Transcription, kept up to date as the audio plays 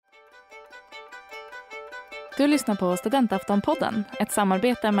Du lyssnar på Studentafton-podden, ett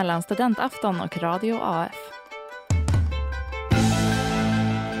samarbete mellan Studentafton och Radio AF.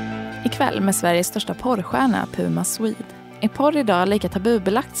 Ikväll med Sveriges största porrstjärna Puma Swede. Är porr idag lika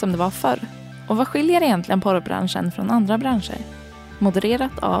tabubelagt som det var förr? Och vad skiljer egentligen porrbranschen från andra branscher?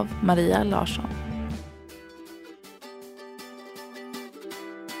 Modererat av Mariah Larsson.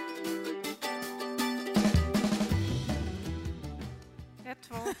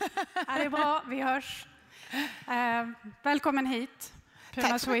 Ja, det är bra, vi hörs. Välkommen hit,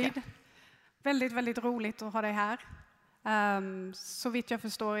 Puma Swede. Väldigt, väldigt roligt att ha dig här. Så vitt jag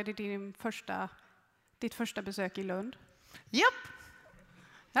förstår är det ditt första besök i Lund. Japp.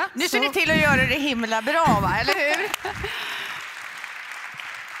 Ja, nu ser ni till att göra det himla bra, va? Eller hur?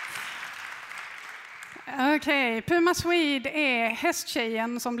 Okej, Puma Swede är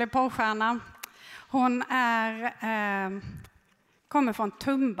hästtjejen som blev porrstjärna. Hon kommer från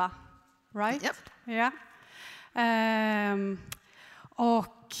Tumba, right? Yep. Ja.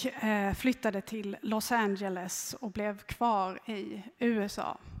 Och flyttade till Los Angeles och blev kvar i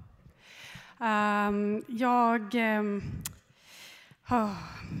USA.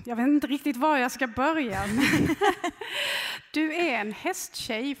 Jag vet inte riktigt var jag ska börja. Du är en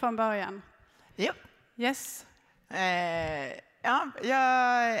hästtjej från början. Yep. Yes.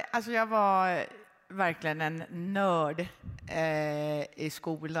 Jag var verkligen en nörd i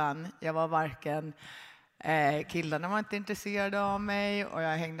skolan. Jag var varken killarna var inte intresserade av mig och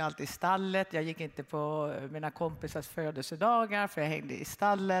jag hängde alltid i stallet. Jag gick inte på mina kompisars födelsedagar för jag hängde i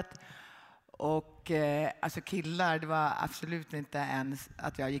stallet. Och killar, det var absolut inte ens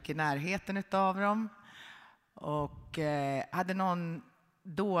att jag gick i närheten utav dem. Och hade någon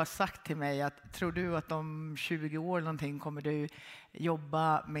då sagt till mig att tror du att om 20 år någonting kommer du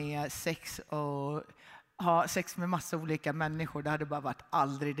jobba med sex och ha sex med massa olika människor? Det hade bara varit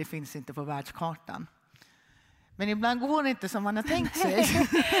aldrig, det finns inte på världskartan. Men ibland går det inte som man har tänkt sig.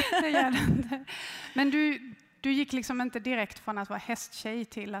 Det gör det inte. Men du gick liksom inte direkt från att vara hästtjej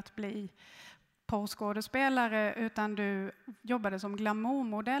till att bli porrskådespelare, utan du jobbade som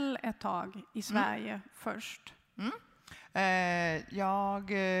glamourmodell ett tag i Sverige först. Mm. Jag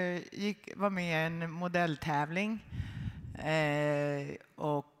var med i en modelltävling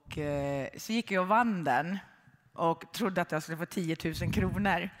och så gick jag och vann den och trodde att jag skulle få 10 000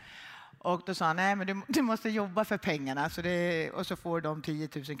 kronor. Och då sa han, nej men du måste jobba för pengarna och så får de 10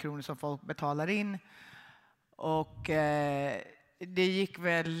 000 kronor som folk betalar in. Och det gick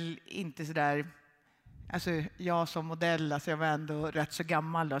väl inte så där. Alltså jag som modell, jag var ändå rätt så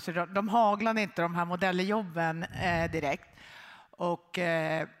gammal då, så de haglade inte de här modelljobben direkt. Och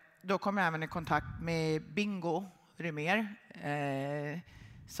då kom jag även i kontakt med Bingo Rimér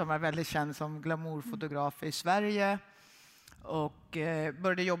som är väldigt känd som glamourfotograf i Sverige. Och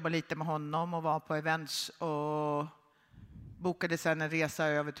började jobba lite med honom och var på events och bokade sedan en resa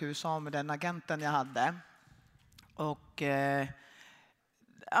över till USA med den agenten jag hade. Och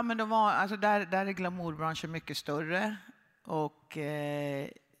men då var, där är glamourbranschen mycket större. Och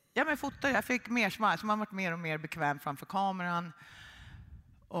men fotade, jag fick mer smak, så man varit mer och mer bekväm framför kameran.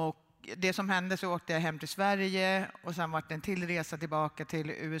 Och det som hände så åkte jag hem till Sverige och sen var det en till resa tillbaka till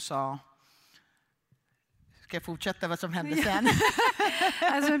USA. Ska jag fortsätta vad som hände sen?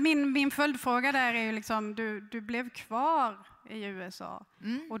 Alltså min följdfråga där är ju liksom, du blev kvar i USA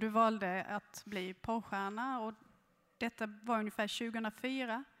och du valde att bli porrstjärna, och detta var ungefär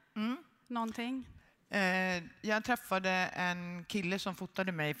 2004 någonting. Jag träffade en kille som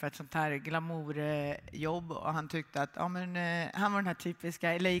fotade mig för ett sånt här glamourjobb och han tyckte att han var den här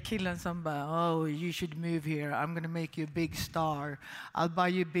typiska LA-killen som bara oh you should move here, I'm gonna make you a big star, I'll buy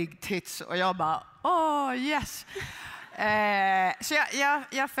you big tits, och jag bara oh yes. Så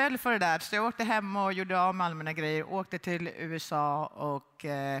jag föll för det där, så jag åkte hem och gjorde av med allmänna grejer, åkte till USA och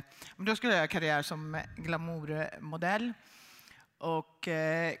då skulle jag göra karriär som glamourmodell. Och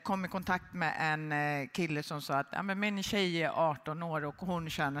kom i kontakt med en kille som sa att min tjej är 18 år och hon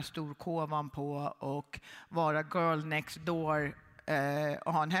tjänar stor kovan på och vara girl next door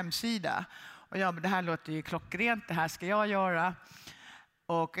och ha en hemsida. Och det här låter ju klockrent, det här ska jag göra.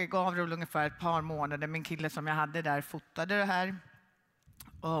 Och jag gav det ungefär ett par månader. Min kille som jag hade där fotade det här.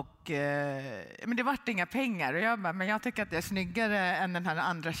 Och, men det vart inga pengar. Och jag bara, men jag tycker att det är snyggare än den här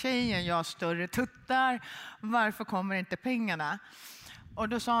andra tjejen. Jag har större tuttar. Varför kommer inte pengarna? Och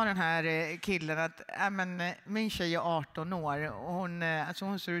då sa den här killen att min tjej är 18 år. Och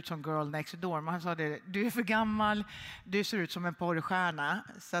hon ser ut som girl next door. Men han sa det, du är för gammal. Du ser ut som en porrstjärna.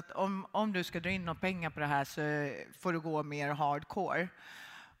 Så att om du ska dra in några pengar på det här så får du gå mer hardcore.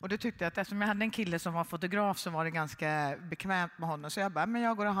 Och då tyckte jag att eftersom jag hade en kille som var fotograf så var det ganska bekvämt med honom. Så jag bara, men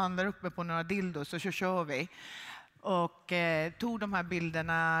jag går och handlar uppe på några dildos så kör vi. Och tog de här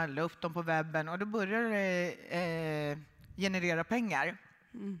bilderna, la upp dem på webben och då började det generera pengar.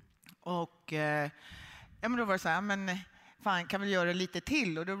 Och ja, men då var det så här, men fan, kan vi göra lite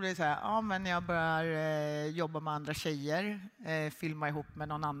till? Och då blev det så här, ja men jag börjar jobba med andra tjejer, filma ihop med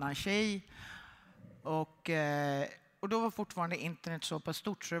någon annan tjej. Och då var fortfarande internet så pass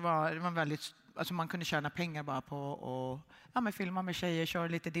stort så det var väldigt, alltså man kunde tjäna pengar bara på att filma med tjejer, köra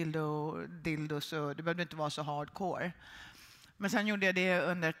lite dildos och det behövde inte vara så hardcore. Men sen gjorde jag det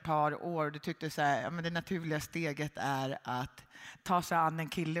under ett par år och då tyckte jag så här, ja, men det naturliga steget är att ta sig an en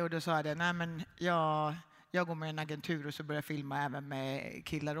kille och då sa jag nej men jag går med en agentur och så börjar jag filma även med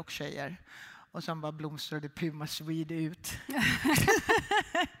killar och tjejer. Och sen bara blomstrade Puma Swede ut.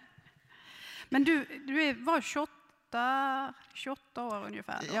 Men du var 28 år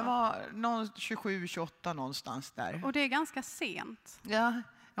ungefär då? Jag var 27-28 någonstans där. Och det är ganska sent. Ja, jag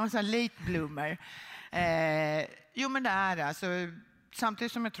var en sån här late bloomer. Jo men det är det. Alltså,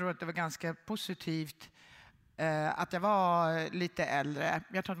 samtidigt som jag tror att det var ganska positivt att jag var lite äldre.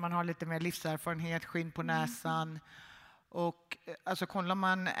 Jag tror att man har lite mer livserfarenhet, skinn på näsan. Och alltså kollar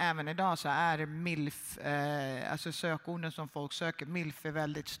man även idag så är MILF, alltså sökorden som folk söker, MILF är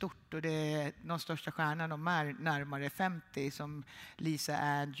väldigt stort och det är de största stjärnorna, de är närmare 50 som Lisa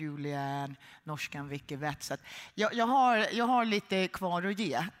Ann, Julianne, norskan Vicky Vett. Så att jag har lite kvar att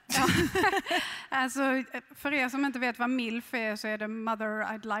ge. Ja. Alltså, för er som inte vet vad MILF är så är det Mother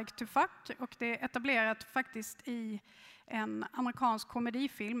I'd Like to Fuck och det är etablerat faktiskt i en amerikansk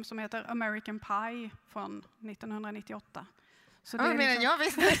komedifilm som heter American Pie från 1998. Så det är jag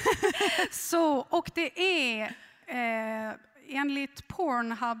visste. Så, och det är enligt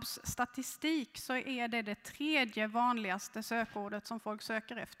Pornhubs statistik så är det tredje vanligaste sökordet som folk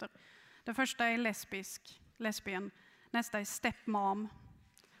söker efter. Det första är lesbian, nästa är stepmom.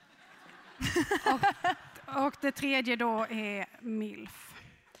 och det tredje då är MILF.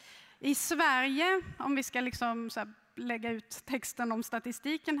 I Sverige, om vi ska liksom så här lägga ut texten om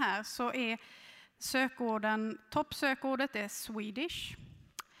statistiken här, så är toppsökordet är Swedish.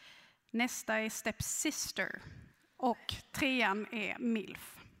 Nästa är stepsister och trean är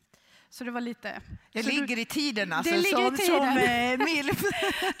MILF. Så det var lite... Det ligger i tiden alltså. Det ligger i tiden. Som MILF.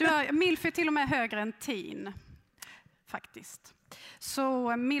 MILF är till och med högre än teen, faktiskt.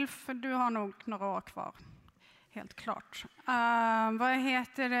 Så MILF, du har nog några år kvar. Helt klart. Vad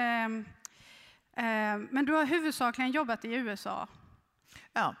heter det? Men du har huvudsakligen jobbat i USA.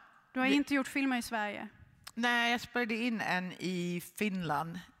 Ja. Du har inte gjort filmer i Sverige. Nej, jag spelade in en i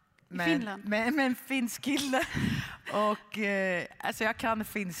Finland. Med en finsk kille. Och alltså jag kan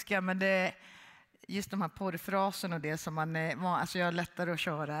finska, men det just de här porrfraserna och det som alltså jag har lättare att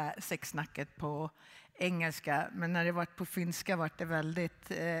köra sexsnacket på engelska, men när det var på finska var det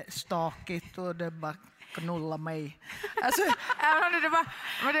väldigt stakigt och det bara knulla mig. Alltså,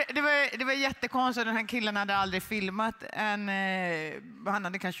 det var jättekonstigt. Den här killen hade aldrig filmat han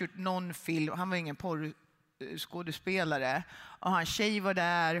hade kanske gjort någon film. Han var ingen porrskådespelare. Och hans tjej var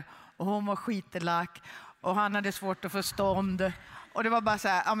där och hon var skitelak och han hade svårt att få stånd. Och det var bara så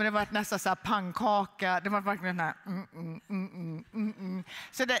här, ja men det var nästan så här pannkaka. Det var verkligen den här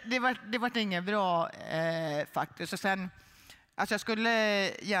Så det var inget bra faktiskt. Och sen alltså jag skulle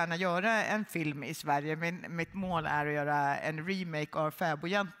gärna göra en film i Sverige, men mitt mål är att göra en remake av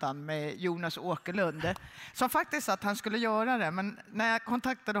Fäbodjäntan med Jonas Åkerlund. Som faktiskt att han skulle göra det, men när jag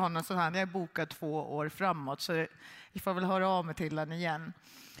kontaktade honom så hade jag bokat 2 år framåt, så vi får väl höra av mig till honom igen.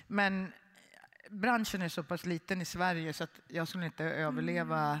 Men branschen är så pass liten i Sverige så att jag skulle inte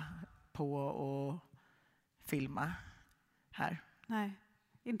överleva på att filma här. Nej,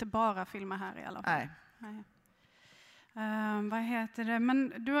 inte bara filma här i alla fall. Nej. Vad heter det?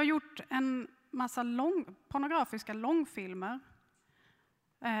 Men du har gjort en massa pornografiska långfilmer.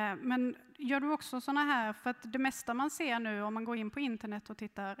 Men gör du också såna här, för att det mesta man ser nu om man går in på internet och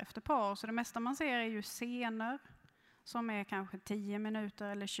tittar efter porr, så det mesta man ser är ju scener som är kanske 10 minuter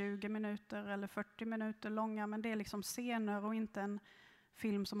eller 20 minuter eller 40 minuter långa, men det är liksom scener och inte en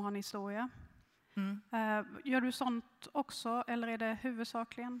film som har en historia. Gör du sånt också eller är det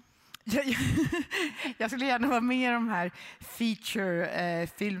huvudsakligen? Jag skulle gärna vara med i de här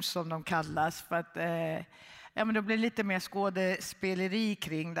feature-film som de kallas, för att ja, men då blir det lite mer skådespeleri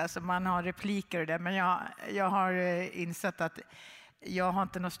kring det, så man har repliker och det, men jag har insett att jag har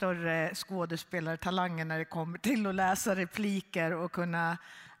inte någon större skådespelartalang när det kommer till att läsa repliker och kunna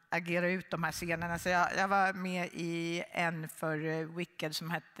agera ut de här scenerna. Så jag var med i en för Wicked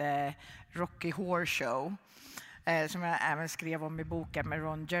som hette Rocky Horror Show. som jag även skrev om i boken med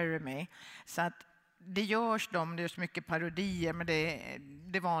Ron Jeremy. Så att det görs mycket parodier, men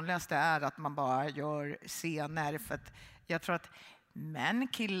det vanligaste är att man bara gör scener. För att jag tror att män,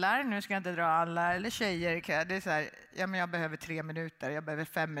 killar, nu ska jag inte dra alla, eller tjejer, det är så här, ja, men jag behöver 3 minuter, jag behöver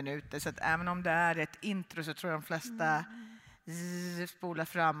 5 minuter. Så att även om det är ett intro så tror jag de flesta spolar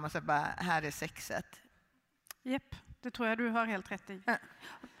fram och så bara, här är sexet. Japp, det tror jag du har helt rätt i.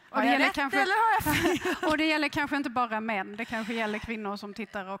 Och det gäller kanske inte bara män, det kanske gäller kvinnor som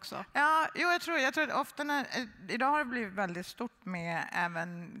tittar också. Ja, jag tror att ofta idag har det blivit väldigt stort med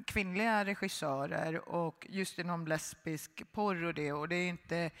även kvinnliga regissörer och just inom lesbisk porr och det är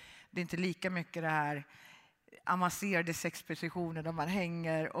inte lika mycket det här avancerade sexpositioner där man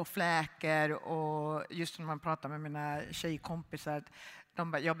hänger och fläker, och just när man pratar med mina tjejkompisar,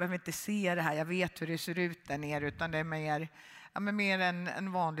 de bara, jag behöver inte se det här, jag vet hur det ser ut där nere, utan det är mer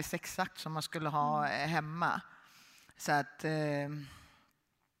en vanlig sexakt som man skulle ha hemma. Så att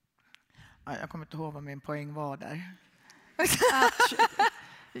jag kommer inte ihåg vad min poäng var där.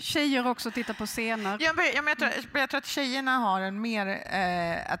 Tjejer också tittar på scener. Jag tror att tjejerna har en mer,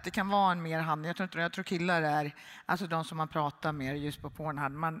 att det kan vara en mer hand. Jag tror killar är, alltså de som man pratar med just på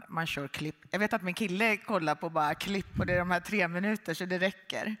Pornhub, man kör klipp. Jag vet att min kille kollar på bara klipp och det är de här 3 minuter så det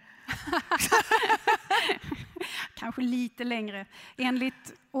räcker. Kanske lite längre.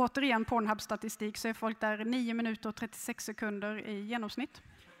 Enligt återigen Pornhub-statistik så är folk där 9 minuter och 36 sekunder i genomsnitt.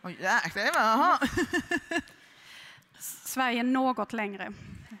 Sverige något längre.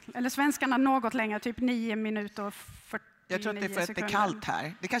 Eller svenskarna något längre, typ 9 minuter och 49 sekunder. Jag tror att det är för att det är kallt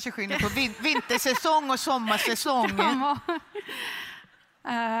här. Det kanske skiljer på vintersäsong och sommarsäsong.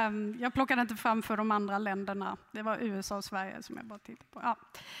 Jag plockade inte fram för de andra länderna. Det var USA och Sverige som jag bara tittade på. Ja.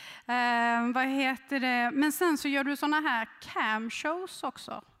 Vad heter det? Men sen så gör du såna här camshows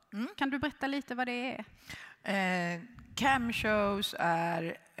också. Kan du berätta lite vad det är? Camshows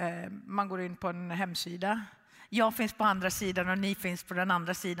är, man går in på en hemsida. Jag finns på andra sidan och ni finns på den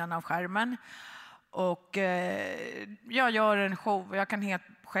andra sidan av skärmen. Och jag gör en show. Jag kan helt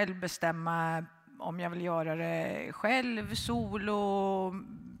själv bestämma om jag vill göra det själv, solo,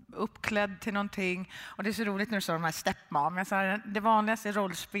 uppklädd till någonting. Och det är så roligt när du sa de här stepmom. Jag sa, det vanligaste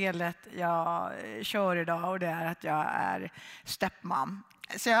rollspelet jag kör idag, och det är att jag är stepmom.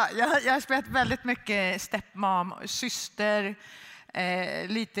 Så jag har spelat väldigt mycket stepmom, syster,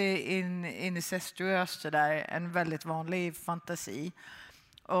 lite incestuöst sådär, en väldigt vanlig fantasi.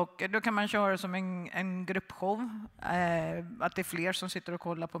 Och då kan man köra som en gruppshow, att det är fler som sitter och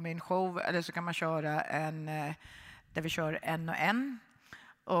kollar på min show, eller så kan man köra där vi kör en och en.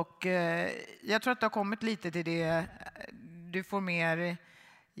 Och jag tror att det har kommit lite till det, du får mer,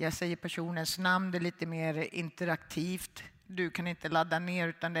 jag säger personens namn, det är lite mer interaktivt. Du kan inte ladda ner,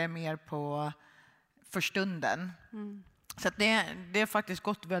 utan det är mer för stunden. Så att det har faktiskt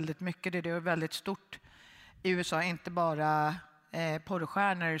gått väldigt mycket, det är väldigt stort i USA, inte bara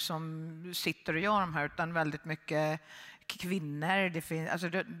porrstjärnor som sitter och gör de här, utan väldigt mycket kvinnor. Det finns, alltså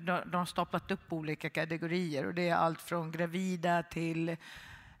de har staplat upp olika kategorier, och det är allt från gravida till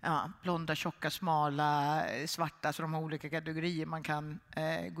blonda, tjocka, smala, svarta, så de har olika kategorier man kan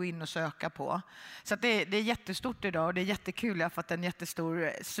gå in och söka på. Så att det är jättestort idag, och det är jättekul. Jag har fått en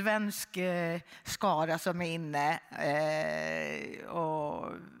jättestor svensk skara som är inne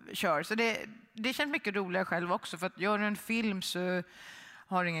och kör. Så det känns mycket roligare själv också, för att gör en film så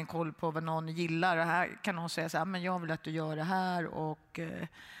har ingen koll på vad någon gillar. Och här kan någon säga så här, men jag vill att du gör det här, och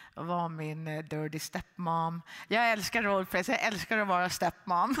var min dirty stepmom. Jag älskar rollplay, jag älskar att vara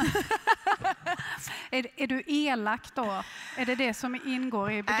stepmom. Är du elak då? Är det som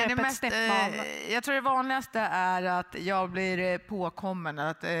ingår i begreppet stepmom? Jag tror det vanligaste är att jag blir påkommen,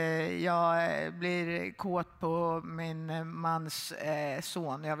 att jag blir kåt på min mans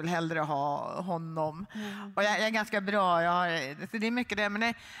son. Jag vill hellre ha honom. Och jag är ganska bra. Det är mycket det, men det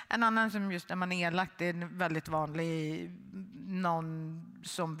är en annan som just när man är elak, det är en väldigt vanlig, någon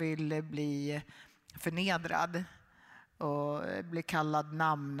som vill bli förnedrad och bli kallad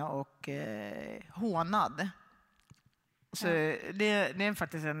namn och hånad. Så det är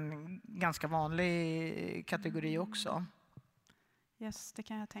faktiskt en ganska vanlig kategori också. Yes, det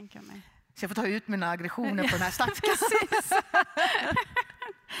kan jag tänka mig. Så jag får ta ut mina aggressioner på den här stadskassan.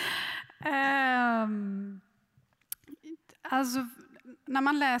 Alltså, när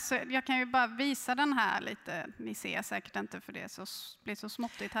man läser, jag kan ju bara visa den här lite, ni ser säkert inte för det blir så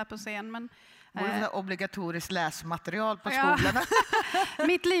småttigt här på scen, men obligatoriskt läsmaterial på skolorna.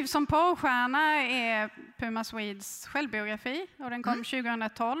 Mitt liv som porrstjärna är Puma Swedes självbiografi, och den kom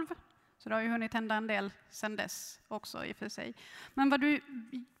 2012. Så det har ju hunnit hända en del sedan dess också i och för sig. Men vad du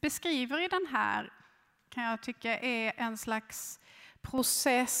beskriver i den här kan jag tycka är en slags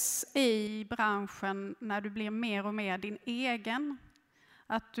process i branschen när du blir mer och mer din egen.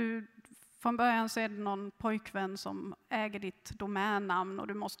 Att du från början så är det någon pojkvän som äger ditt domännamn och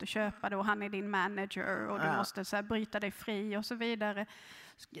du måste köpa det och han är din manager och du måste så här bryta dig fri och så vidare.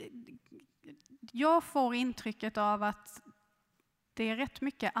 Jag får intrycket av att det är rätt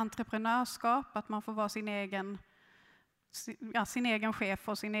mycket entreprenörskap, att man får vara sin egen chef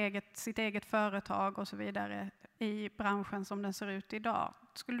och sitt eget företag och så vidare i branschen som den ser ut idag.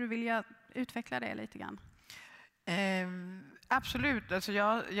 Skulle du vilja utveckla det lite grann? Absolut. Alltså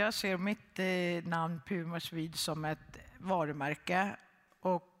jag ser mitt namn Puma Swede som ett varumärke.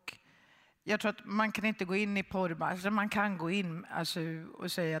 Och jag tror att man kan inte gå in i porrbranschen. Alltså man kan gå in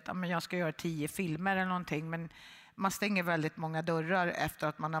och säga att jag ska göra 10 filmer eller någonting. Men man stänger väldigt många dörrar efter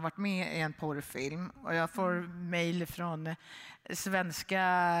att man har varit med i en porrfilm. Och jag får mejl från svenska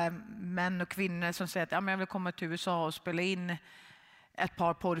män och kvinnor som säger att jag vill komma till USA och spela in ett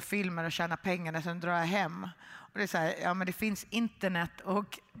par porrfilmer och tjäna pengar och sen drar jag hem. Och det är så här, men det finns internet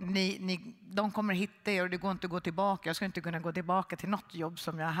och de kommer hitta er och det går inte att gå tillbaka. Jag skulle inte kunna gå tillbaka till något jobb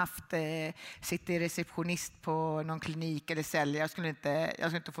som jag har haft. Sitter receptionist på någon klinik eller sälja. Jag skulle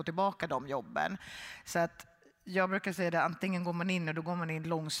inte få tillbaka de jobben. Så att jag brukar säga det, antingen går man in och då går man in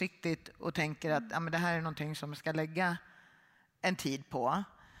långsiktigt och tänker att det här är någonting som man ska lägga en tid på.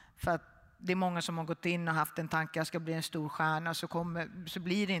 För att det är många som har gått in och haft en tanke, jag ska bli en stor stjärna, så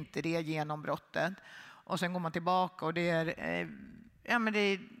blir det inte det genombrottet. Och sen går man tillbaka och du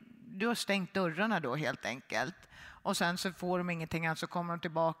har stängt dörrarna då helt enkelt. Och sen så får de ingenting annat, så kommer de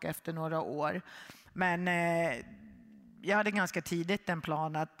tillbaka efter några år. Men jag hade ganska tidigt en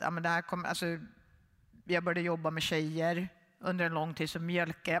plan att det här jag började jobba med tjejer under en lång tid, så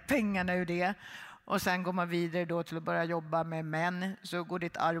mjölkade jag pengarna ur det. Och sen går man vidare då till att börja jobba med män, så går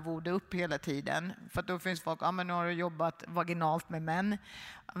ditt arvode upp hela tiden. För att då finns folk, nu har du jobbat vaginalt med män.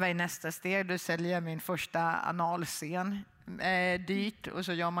 Vad är nästa steg? Då säljer jag min första analscen dyrt. Och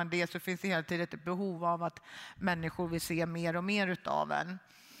så gör man det, så finns det hela tiden ett behov av att människor vill se mer och mer utav en.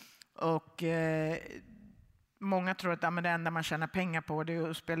 Och många tror att det enda man tjänar pengar på det är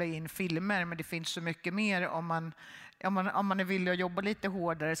att spela in filmer, men det finns så mycket mer om man är villig att jobba lite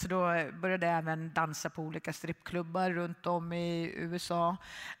hårdare. Så då började jag även dansa på olika strippklubbar runt om i USA.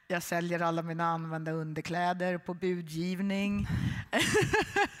 Jag säljer alla mina använda underkläder på budgivning.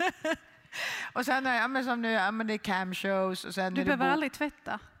 Och sen som nu, det är camshows. Och sen du behöver aldrig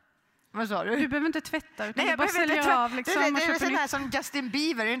tvätta. Vad sa du? Du behöver inte tvätta, utan Nej, du bara säljer av liksom. Det är sån här som Justin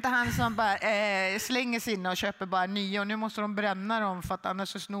Bieber, är inte han som bara slänger sin och köper bara nya och nu måste de bränna dem för att annars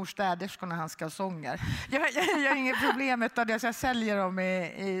så snor städerskorna hans kalsonger. Jag har inget problem med det, så jag säljer dem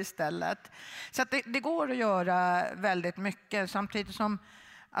istället. Så att det går att göra väldigt mycket samtidigt som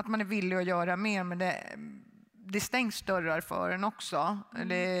att man är villig att göra mer, men det stängs dörrar för en också.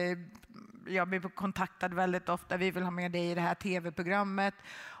 Jag blir kontaktad väldigt ofta, vi vill ha med dig i det här tv-programmet.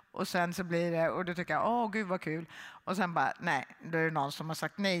 Och sen så blir det, och då tycker jag, gud vad kul. Och sen bara, nej, då är det någon som har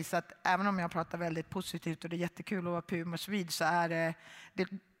sagt nej. Så att även om jag pratar väldigt positivt och det är jättekul att vara Puma Swede, så är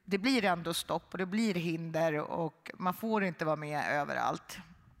det blir ändå stopp och det blir hinder och man får inte vara med överallt.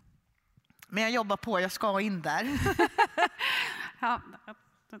 Men jag jobbar på, jag ska in där. Ja,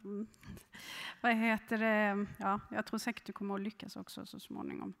 vad heter det? Ja, jag tror säkert du kommer att lyckas också så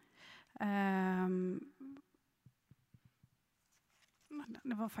småningom.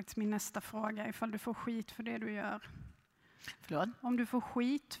 Det var faktiskt min nästa fråga, ifall du får skit för det du gör. Förlåt? Om du får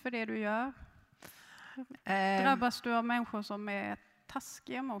skit för det du gör, drabbas du av människor som är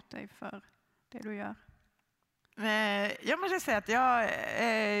taskiga mot dig för det du gör? Jag måste säga att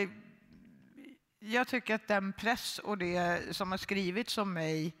jag tycker att den press och det som har skrivits om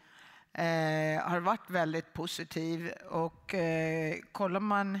mig har varit väldigt positiv. Och kollar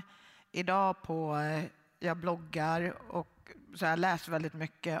man idag på, jag bloggar och så jag läser väldigt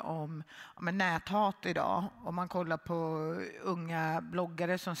mycket om näthat idag. Om man kollar på unga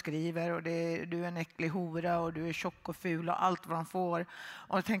bloggare som skriver och du är en äcklig hora och du är tjock och ful och allt vad de får.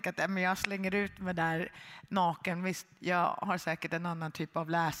 Och jag tänker att jag slänger ut mig där naken. Visst, jag har säkert en annan typ av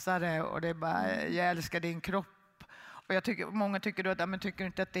läsare och det är bara, jag älskar din kropp. Och många tycker då att tycker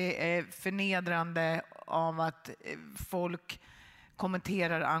inte att det är förnedrande av att folk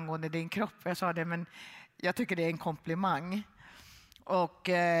kommenterar angående din kropp. Jag sa det, men jag tycker det är en komplimang. Och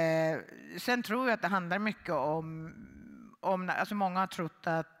sen tror jag att det handlar mycket om alltså många har trott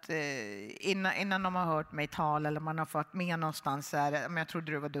att innan de har hört mig tala eller man har fått med någonstans men jag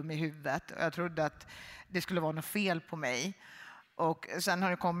trodde du var dum i huvudet och jag trodde att det skulle vara något fel på mig. Och sen har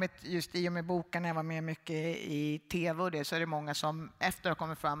det kommit, just i och med boken, jag var med mycket i tv och det, så är det många som efter har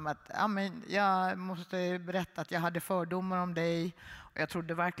kommit fram att ja, men jag måste berätta att jag hade fördomar om dig och jag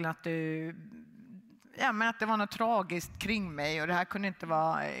trodde verkligen att att det var något tragiskt kring mig och det här kunde inte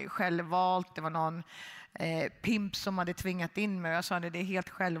vara självvalt, det var någon pimp som hade tvingat in mig och jag sa det är helt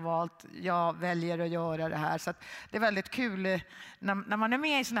självvalt, jag väljer att göra det här. Så att det är väldigt kul när man är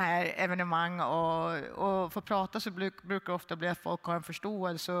med i såna här evenemang och får prata, så brukar ofta bli att folk har en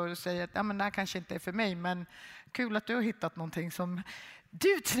förståelse och säger att ja, men det här kanske inte är för mig, men kul att du har hittat någonting som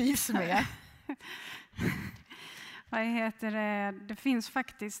du trivs med. Vad heter det? Det finns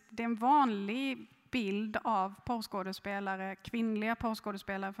faktiskt, det är en vanlig bild av porrskådespelare, kvinnliga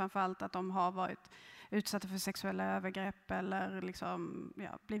porrskådespelare framförallt, att de har varit utsatta för sexuella övergrepp eller liksom,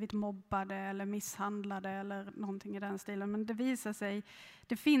 blivit mobbade eller misshandlade eller någonting i den stilen. Men det visar sig,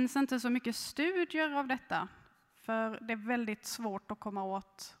 det finns inte så mycket studier av detta, för det är väldigt svårt att komma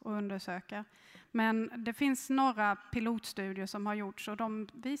åt och undersöka. Men det finns några pilotstudier som har gjorts och de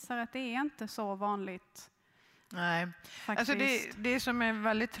visar att det är inte så vanligt. Nej, alltså det som är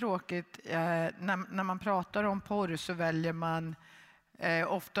väldigt tråkigt när man pratar om porr, så väljer man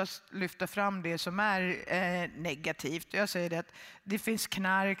oftast lyfta fram det som är negativt. Jag säger det att det finns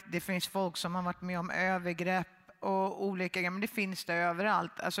knark, det finns folk som har varit med om övergrepp och olika grejer, men det finns det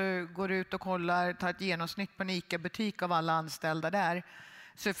överallt. Alltså går ut och kollar, tar ett genomsnitt på en ICA-butik av alla anställda där,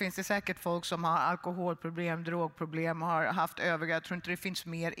 så finns det säkert folk som har alkoholproblem, drogproblem och har haft övergrepp. Jag tror inte det finns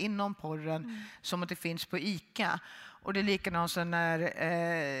mer inom porren som att det finns på ICA. Och det är likadant som när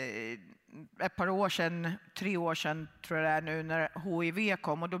ett par år sedan, 3 år sedan tror jag det är nu, när HIV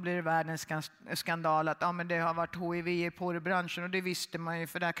kom, och då blir det världens skandal att men det har varit HIV i porrbranschen, och det visste man ju,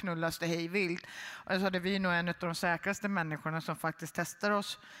 för där knullas det hej vilt. Och så hade vi nog en av de säkraste människorna som faktiskt testar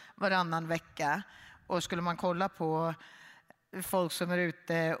oss varannan vecka, och skulle man kolla på folk som är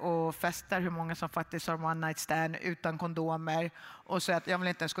ute och festar, hur många som faktiskt har one night stand utan kondomer och säger att jag vill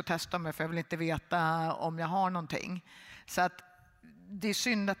inte ens gå och testa mig för jag vill inte veta om jag har någonting. Så att det är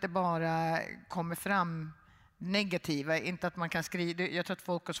synd att det bara kommer fram negativa, inte att man kan skriva. Jag tror att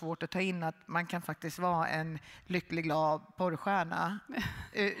folk har svårt att ta in att man kan faktiskt vara en lycklig, glad porrstjärna.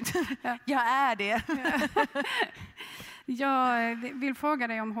 Jag är det. Jag vill fråga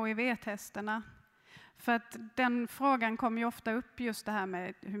dig om HIV-testerna. För att den frågan kommer ju ofta upp, just det här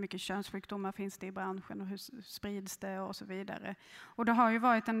med hur mycket könssjukdomar finns det i branschen och hur sprids det och så vidare. Och det har ju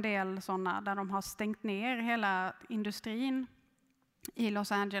varit en del sådana där de har stängt ner hela industrin i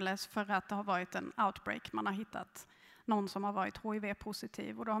Los Angeles för att det har varit en outbreak. Man har hittat någon som har varit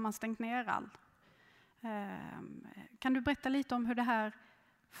HIV-positiv och då har man stängt ner allt. Kan du berätta lite om hur det här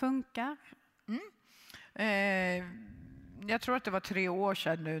funkar? Jag tror att det var 3 år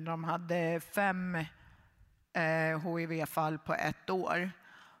sedan nu när de hade 5 HIV-fall på 1 år.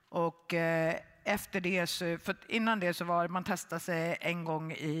 Och efter det, för innan det så var man testade sig en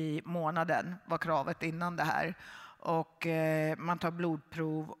gång i månaden, var kravet innan det här. Och man tar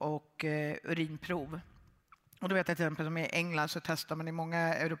blodprov och urinprov. Och då vet jag till exempel som i England så testar man, i många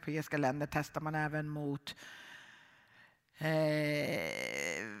europeiska länder testar man även mot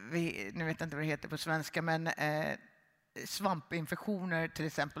nu vet jag inte vad det heter på svenska, men svampinfektioner till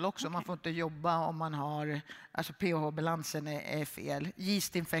exempel också. Okay. Man får inte jobba om man har, alltså pH-balansen är fel.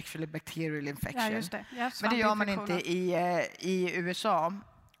 Yeast infection eller bacterial infection. Ja, just det. Ja, men det gör man inte i USA.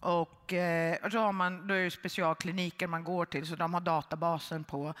 Och så har man, då är det specialkliniker man går till, så de har databasen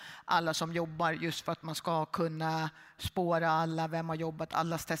på alla som jobbar, just för att man ska kunna spåra alla, vem har jobbat,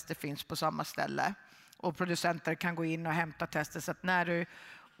 allas tester finns på samma ställe. Och producenter kan gå in och hämta tester, så att när du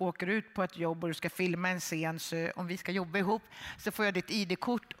åker ut på ett jobb och du ska filma en scen, så om vi ska jobba ihop så får jag ditt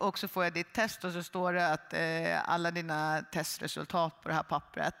ID-kort och så får jag ditt test, och så står det att alla dina testresultat på det här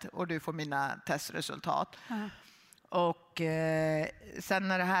pappret, och du får mina testresultat. Och sen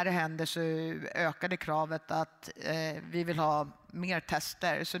när det här händer så ökade kravet att vi vill ha mer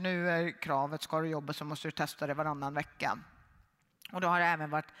tester. Så nu är kravet, ska du jobba så måste du testa det varannan vecka. Och då har det även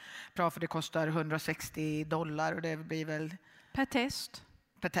varit bra, för det kostar $160 och det blir väl... Per test?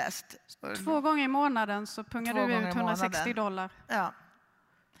 Per test. 2 gånger i månaden så pungar du ut $160. Ja.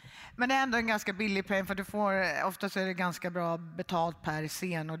 Men det är ändå en ganska billig peng, för du får, oftast är det ganska bra betalt per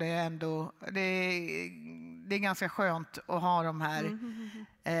scen, och det är ändå det är ganska skönt att ha de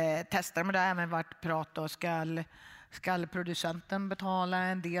här testerna. Men det har även varit prat och ska producenten betala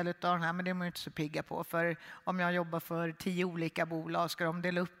en del av den här, men det är man inte så pigga på, för om jag jobbar för 10 olika bolag, ska de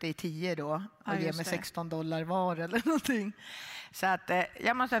dela upp det i 10 då och ge mig $16 var eller någonting. Så att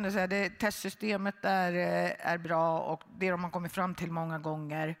jag måste ändå säga att testsystemet är bra, och det de har kommit fram till många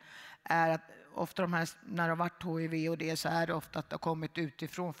gånger är att ofta de här, när det har varit HIV och det, så är det ofta att det har kommit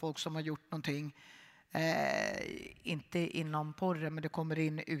utifrån folk som har gjort någonting, inte inom porren, men det kommer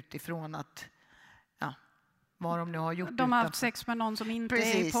in utifrån att vad de nu har gjort. De har haft sex med någon som inte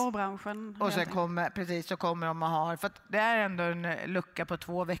är i porrbranschen. Och så kommer de att ha, för att det är ändå en lucka på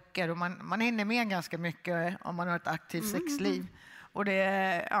 2 veckor och man hinner med ganska mycket om man har ett aktivt sexliv. Och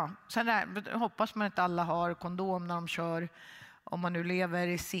sen hoppas man att alla har kondom när de kör, om man nu lever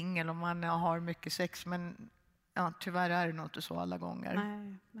i singel, om man har mycket sex, men tyvärr är det nog inte så alla gånger.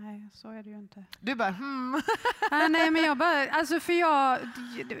 Nej, så är det ju inte. Du bara nej, men jag bara, alltså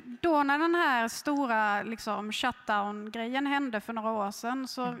då när den här stora liksom shutdown-grejen hände för några år sedan,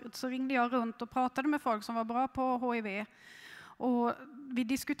 så ringde jag runt och pratade med folk som var bra på HIV. Och vi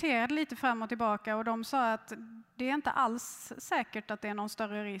diskuterade lite fram och tillbaka och de sa att det är inte alls säkert att det är någon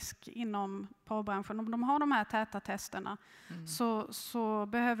större risk inom porrbranschen. Om de har de här täta testerna så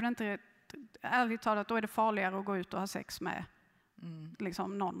behöver det inte, ärligt talat, då är det farligare att gå ut och ha sex med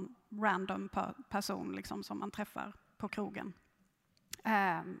liksom någon random person liksom, som man träffar på krogen.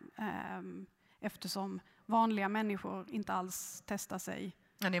 Eftersom vanliga människor inte alls testar sig.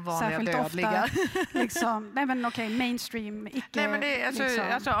 Men det är vanliga särskilt dödliga. Ofta, liksom, nej men okej, mainstream, icke... Nej, men det, liksom.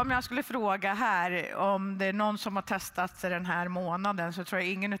 alltså, om jag skulle fråga här om det är någon som har testat sig den här månaden, så tror jag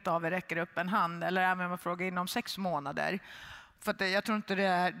ingen av er räcker upp en hand. Eller även om man frågar inom 6 månader. För att jag tror inte det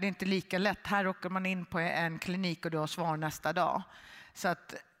är inte lika lätt. Här åker man in på en klinik och du har svar nästa dag. Så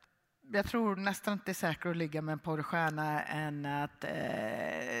att jag tror nästan inte det är säkrare att ligga med en porrstjärna än att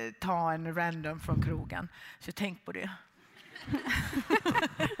ta en random från krogen. Så tänk på det.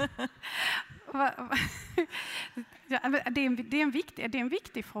 Det är en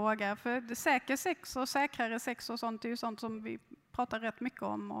viktig fråga, för säker sex och säkrare sex och sånt är ju sånt som vi pratar rätt mycket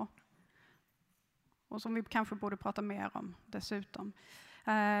om och som vi kanske borde prata mer om dessutom.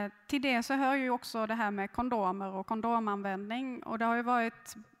 Till det så hör ju också det här med kondomer och kondomanvändning, och det har ju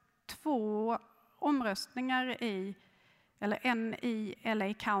varit 2 omröstningar en i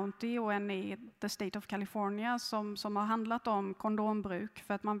LA County och en i the State of California som har handlat om kondombruk,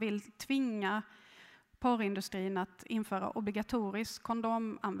 för att man vill tvinga porrindustrin att införa obligatorisk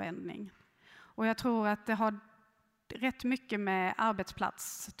kondomanvändning. Och jag tror att det har rätt mycket med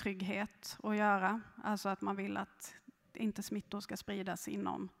arbetsplatstrygghet att göra. Alltså att man vill att inte smittor ska spridas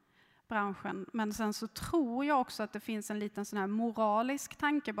inom branschen. Men sen så tror jag också att det finns en liten sån här moralisk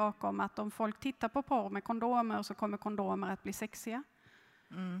tanke bakom, att om folk tittar på porr med kondomer så kommer kondomer att bli sexiga.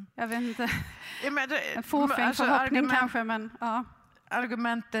 Jag vet inte. En fåfäng förhoppning kanske, men ja.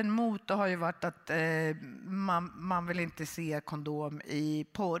 Argumenten mot har ju varit att man vill inte se kondom i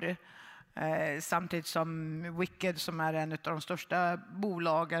porr. Samtidigt som Wicked, som är en av de största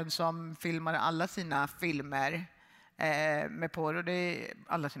bolagen som filmar alla sina filmer med porr, och det är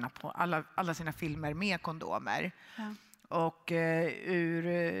alla sina filmer med kondomer. Ja. Och ur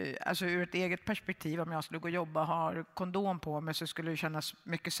ett eget perspektiv, om jag skulle gå och jobba och ha kondom på mig, så skulle det kännas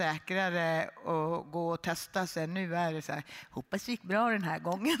mycket säkrare att gå och testa sig. Nu är det så här, hoppas det gick bra den här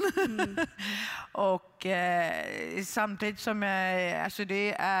gången. Och samtidigt som det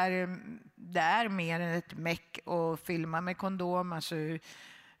är mer än ett meck att filma med kondom. Alltså,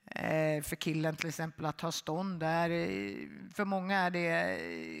 för killen till exempel att ha stånd där, för många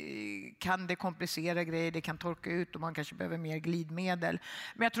kan det komplicera grejer, det kan torka ut och man kanske behöver mer glidmedel.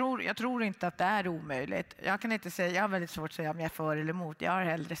 Men jag tror inte att det är omöjligt. Jag har väldigt svårt att säga om jag är för eller emot. Jag har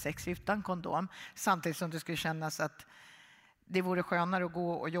hellre sex utan kondom, samtidigt som det skulle kännas att det vore skönare att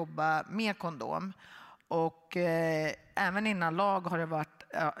gå och jobba med kondom. Och även innan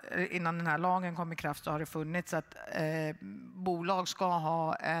den här lagen kom i kraft, så har det funnits att bolag ska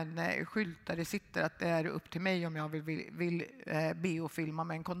ha en skylt där det sitter att det är upp till mig om jag vill be och filma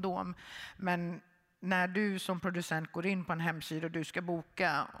med en kondom. Men när du som producent går in på en hemsida och du ska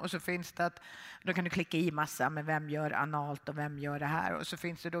boka, och så finns det då kan du klicka i massa med vem gör analt och vem gör det här, och så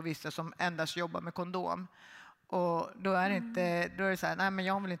finns det då vissa som endast jobbar med kondom. Och då är det så här, nej men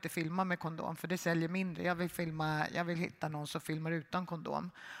jag vill inte filma med kondom för det säljer mindre. Jag vill hitta någon som filmar utan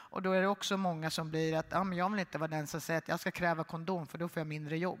kondom. Och då är det också många som blir att men jag vill inte vara den som säger att jag ska kräva kondom för då får jag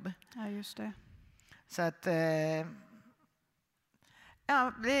mindre jobb. Ja, just det. Så att det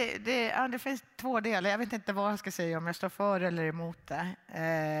finns 2 delar. Jag vet inte vad jag ska säga, om jag står för eller emot det.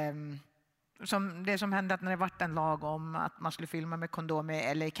 Det som hände att när det var en lag om att man skulle filma med kondom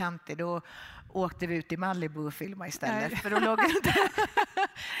i LA County, då åkte vi ut i Malibu och filma istället. För då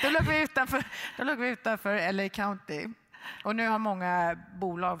låg vi utanför LA County. Och nu har många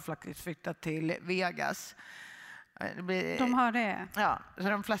bolag faktiskt flyttat till Vegas. De har det? Ja, så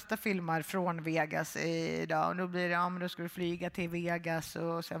de flesta filmar från Vegas idag. Och då blir det, men då ska du flyga till Vegas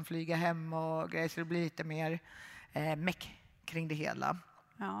och sen flyga hem och grejer. Så det blir lite mer meck kring det hela.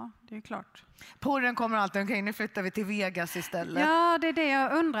 Ja, det är klart. Porren kommer alltid omkring. Nu flyttar vi till Vegas istället. Ja, det är det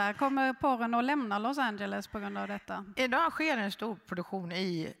jag undrar. Kommer porren att lämna Los Angeles på grund av detta? Idag sker en stor produktion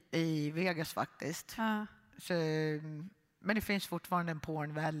i Vegas faktiskt. Ja. Så, men det finns fortfarande en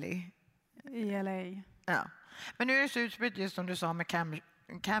porn valley. I LA. Ja. Men nu är det så utspritt just som du sa med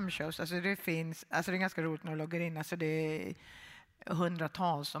camshows. Alltså det är ganska roligt när du loggar in. Alltså det är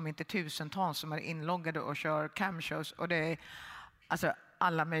hundratals, om inte tusentals som är inloggade och kör camshows. Och det är alltså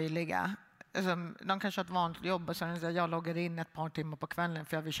alla möjliga. Alltså, de kanske har ett vanligt jobb och sen jag loggar in ett par timmar på kvällen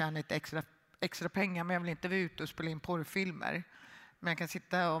för jag vill tjäna lite extra pengar, men jag vill inte vara ute och spela in porrfilmer. Men jag kan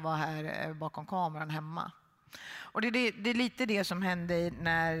sitta och vara här bakom kameran hemma. Och det är lite det som hände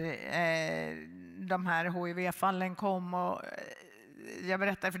när de här HIV-fallen kom. Och jag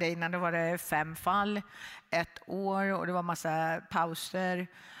berättade för dig innan, då var det 5 fall, 1 år och det var massa pauser.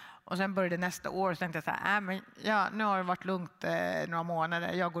 Och sen började nästa år, så tänkte jag så här, nu har det varit lugnt några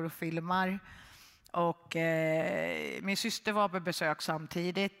månader. Jag går och filmar. Och min syster var på besök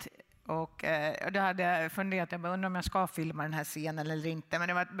samtidigt. Och då hade jag funderat, jag undrar om jag ska filma den här scenen eller inte. Men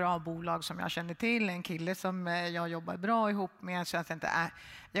det var ett bra bolag som jag kände till, en kille som jag jobbar bra ihop med. Så jag tänkte,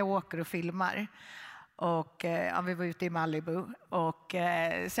 jag åker och filmar. Och vi var ute i Malibu. Och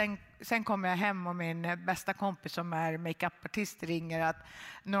sen kom jag hem och min bästa kompis som är makeup-artist ringer att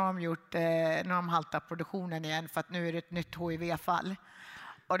nu har de haltat produktionen igen för att nu är det ett nytt HIV-fall.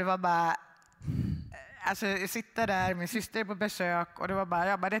 Och det var bara... Alltså jag sitter där, min syster är på besök och det var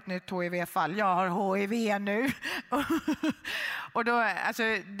bara, det är ett nytt HIV-fall. Jag har HIV nu. Och då, alltså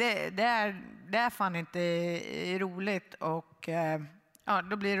det är fan inte roligt. Och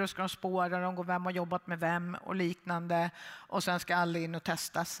då blir det, ska de spåra, de går vem har jobbat med vem och liknande. Och sen ska alla in och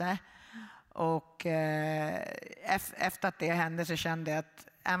testa sig. Och efter att det hände så kände jag att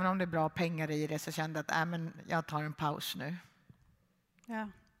även om det är bra pengar i det så kände jag att jag tar en paus nu. Ja.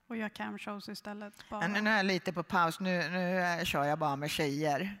 Och gör camshows istället. Bara. Nu är jag lite på paus. Nu kör jag bara med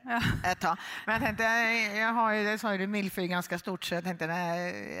tjejer ett tag. Men jag tänkte, jag sa ju det milfyr ganska stort så jag tänkte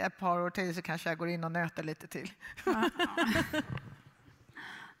ett par år till så kanske jag går in och nöter lite till.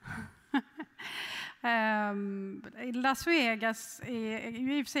 Las Vegas är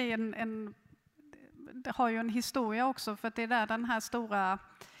ju i och för sig det har ju en historia också för att det är där den här stora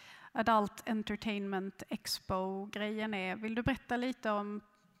Adult Entertainment Expo-grejen är. Vill du berätta lite om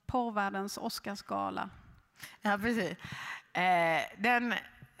porrvärldens Oscarsgala? Ja, precis.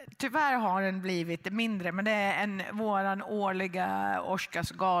 Tyvärr har den blivit mindre, men det är våran årliga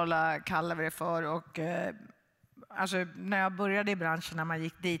Oscarsgala kallar vi det för. Och, alltså, när jag började i branschen, när man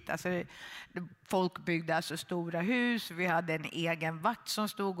gick dit, alltså, folk byggde alltså stora hus. Vi hade en egen vakt som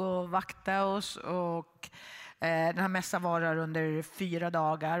stod och vaktade oss. Och den här mässan varar under 4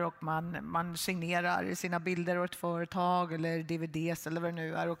 dagar och man signerar sina bilder åt företag eller DVDs eller vad det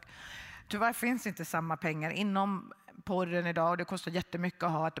nu är. Och tyvärr finns inte samma pengar inom porren idag och det kostar jättemycket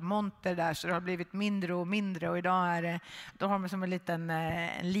att ha ett monter där så det har blivit mindre och mindre och idag då har man som en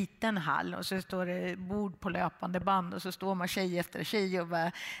liten hall och så står det bord på löpande band och så står man tjej efter tjej och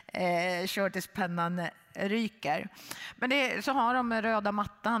bara kör tills pennan ryker. Men så har de röda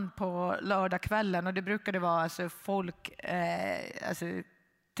mattan på lördagskvällen och det brukade vara alltså folk alltså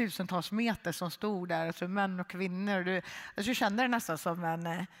tusentals meter som stod där, alltså män och kvinnor. Jag kände det nästan som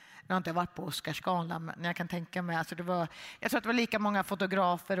jag har inte varit på Oscarsgalan, men jag kan tänka mig, alltså jag tror att det var lika många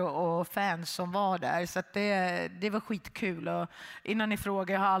fotografer och fans som var där, så att det var skitkul. Och innan ni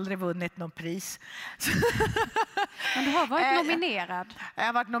frågar, jag har aldrig vunnit någon pris. Men du har varit nominerad? Jag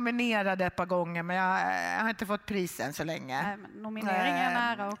har varit nominerad ett par gånger, men jag har inte fått pris än så länge. Nej, men nomineringen är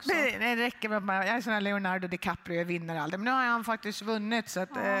nära också. Det räcker med att jag är sån här Leonardo DiCaprio, jag vinner aldrig. Men nu har han faktiskt vunnit, så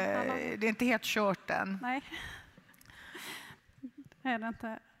att, det är inte helt kört än. Nej, det är det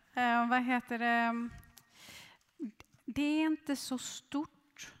inte. Vad heter det? Det är inte så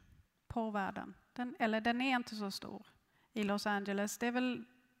stort på världen. Den är inte så stor i Los Angeles. Är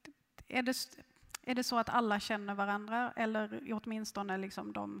det så att alla känner varandra eller åtminstone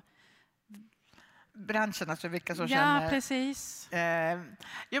liksom de branschen, alltså vilka som känner. Ja, precis.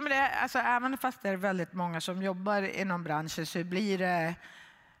 Jo, men alltså, även fast det är väldigt många som jobbar inom branschen så blir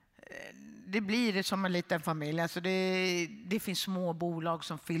det blir som en liten familj. Alltså det finns små bolag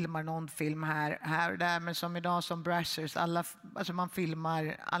som filmar någon film här och där, men som idag som Brassers, alla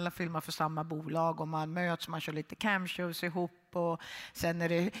filmar för samma bolag och man möts, man kör lite camshows ihop och sen är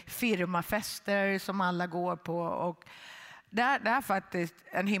det firmafester som alla går på och det är faktiskt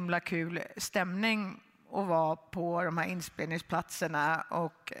en himla kul stämning och var på de här inspelningsplatserna.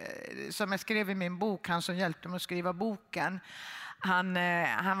 Och som jag skrev i min bok, han som hjälpte mig att skriva boken, han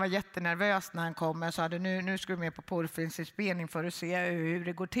var jättenervös när han kom och sa att nu ska du med på porrfilmsinspelning för att se hur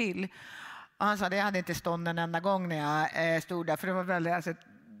det går till. Och han sa att jag hade inte stånd en enda gång när jag stod där, för det var väldigt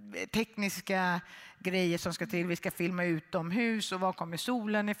tekniska grejer som ska till. Vi ska filma utomhus och var kommer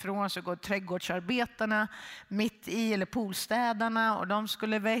solen ifrån, så går trädgårdsarbetarna mitt i, eller poolstädarna, och de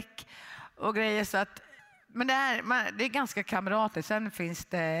skulle väck och grejer. Så att, men det är ganska kamratligt. Sen finns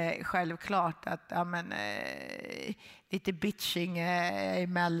det självklart att lite bitching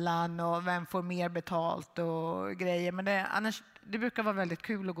emellan och vem får mer betalt och grejer. Men det brukar vara väldigt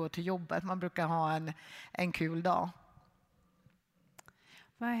kul att gå till jobbet. Man brukar ha en kul dag.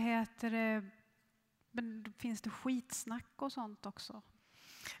 Vad heter det? Men finns det skitsnack och sånt också?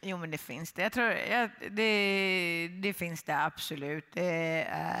 Jo, men det finns det. Jag tror det finns det absolut. Det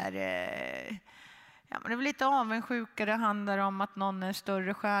är men det är väl lite avundsjuka. Det handlar om att någon är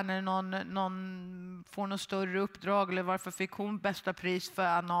större stjärna, någon får något större uppdrag, eller varför fick hon bästa pris för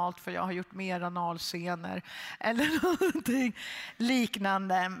analt för jag har gjort mer analscener eller någonting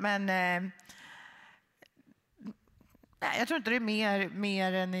liknande. Men jag tror inte det är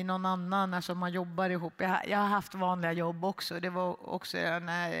mer än i någon annan, alltså man jobbar ihop. Jag har haft vanliga jobb också. Det var också den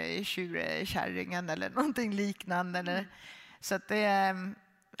här tjurkärringen eller någonting liknande. Så att det är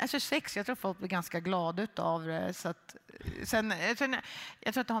alltså sex, jag tror folk blir ganska glada av det. Så att, sen,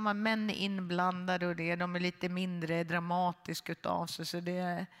 jag tror att har man män inblandade och de är lite mindre dramatiska utav sig. Så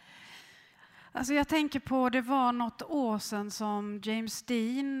det Alltså jag tänker på, det var något år sedan som James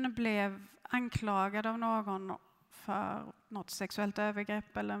Dean blev anklagad av någon för något sexuellt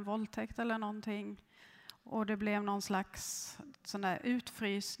övergrepp eller en våldtäkt eller någonting. Och det blev någon slags sån där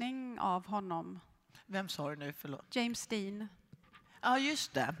utfrysning av honom. Vem sa du nu? Förlåt. James Dean. Ja,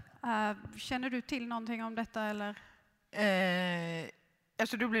 just det. Känner du till någonting om detta eller?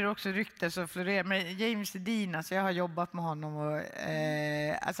 Alltså då blir det också rykten som florerar. Men James Sedan, alltså jag har jobbat med honom och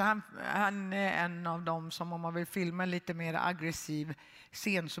alltså han är en av dem som, om man vill filma lite mer aggressiv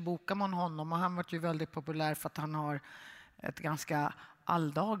scen, så bokar man honom. Och han var ju väldigt populär för att han har ett ganska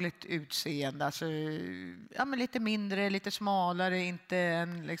alldagligt utseende. Alltså, men lite mindre, lite smalare, inte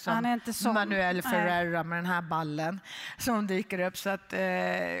en liksom han är inte som Manuel Ferrera med den här ballen som dyker upp. Så att,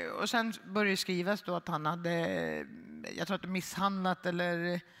 och sen började skrivas då att han hade, jag tror att misshandlat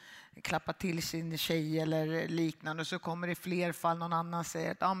eller klappat till sin tjej eller liknande. Och så kommer det fler fall, någon annan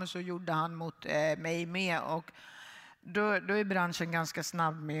säger att men så gjorde han mot mig med. Och då är branschen ganska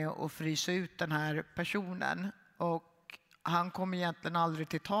snabb med att frysa ut den här personen. Och han kom egentligen aldrig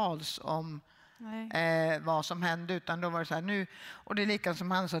till tals om vad som hände, utan då var det så här nu. Och det är lika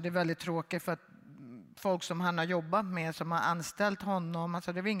som han sa, det är väldigt tråkigt för att folk som han har jobbat med, som har anställt honom,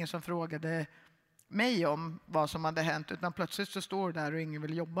 alltså det var ingen som frågade mig om vad som hade hänt, utan plötsligt så står du där och ingen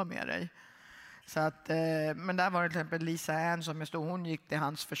vill jobba med dig. Så att, men där var det till exempel Lisa Ann som hon gick till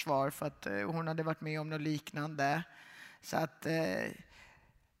hans försvar för att hon hade varit med om något liknande. Så att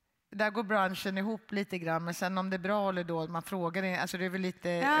där går branschen ihop lite grann, men sen om det är bra eller dåligt, man frågar det, alltså det är väl lite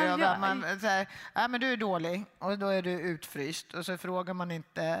över, man säger, men du är dålig och då är du utfryst, och så frågar man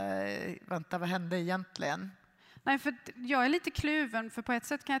inte, vänta, vad hände egentligen? Nej, för jag är lite kluven, för på ett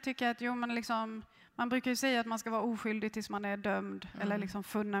sätt kan jag tycka att man brukar ju säga att man ska vara oskyldig tills man är dömd eller liksom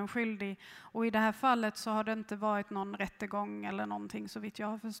funnen skyldig, och i det här fallet så har det inte varit någon rättegång eller någonting så vitt jag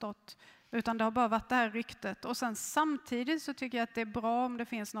har förstått, utan det har bara varit det här ryktet. Och sen samtidigt så tycker jag att det är bra om det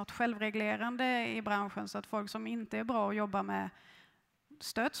finns något självreglerande i branschen, så att folk som inte är bra att jobba med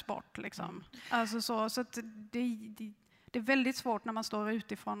stöts bort liksom. Alltså så att det är väldigt svårt när man står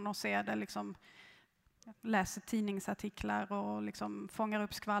utifrån och ser det liksom, läser tidningsartiklar och liksom fångar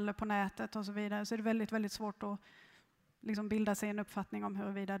upp skvaller på nätet och så vidare, så är det väldigt, väldigt svårt att liksom bilda sig en uppfattning om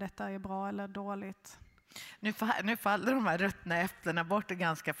huruvida detta är bra eller dåligt. Nu faller de här ruttna äpplena bort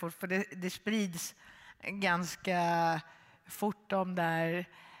ganska fort, för det sprids ganska fort om där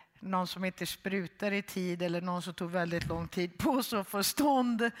någon som inte sprutar i tid eller någon som tog väldigt lång tid på sig att få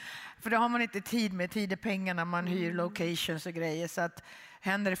stånd. För det har man inte tid med. Tid är pengar när man hyr locations och grejer. Så att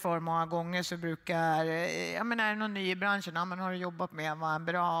händer det för många gånger så brukar, är det någon ny i branschen, man har jobbat med, var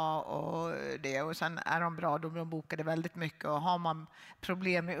bra och det. Och sen är de bra, då de bokade väldigt mycket. Och har man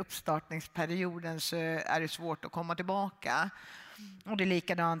problem i uppstartningsperioden så är det svårt att komma tillbaka. Och det är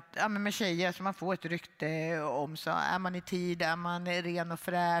likadant med tjejer som man får ett rykte om, så är man i tid, är man ren och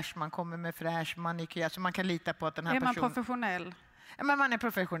fräsch, man kommer med fräsch manikyr, så man kan lita på att den här personen... Är man professionell? Ja, men man är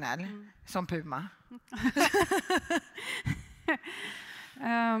professionell, som Puma.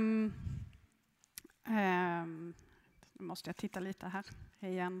 Nu måste jag titta lite här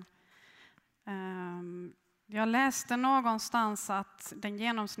igen. Jag läste någonstans att den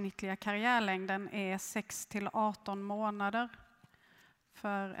genomsnittliga karriärlängden är 6 till 18 månader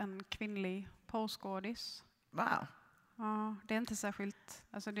för en kvinnlig porrskådis. Wow. Ja, det är inte särskilt,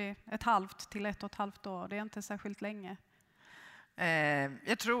 alltså det är 1,5 till 1,5 år, det är inte särskilt länge.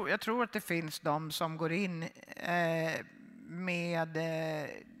 Jag tror att det finns de som går in med...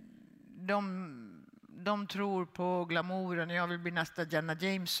 De tror på glamouren, jag vill bli nästa Jenna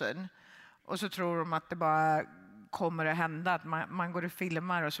Jameson. Och så tror de att det bara kommer att hända, att man går och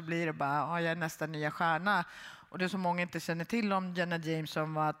filmar och så blir det bara, jag är nästa nya stjärna. Och det som många inte känner till om Jenna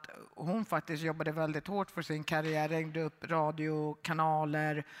Jameson var att hon faktiskt jobbade väldigt hårt för sin karriär, ringde upp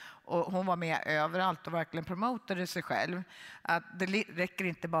radiokanaler och hon var med överallt och verkligen promotade sig själv. Att det räcker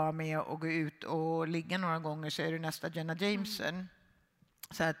inte bara med att gå ut och ligga några gånger så är det nästa Jenna Jameson.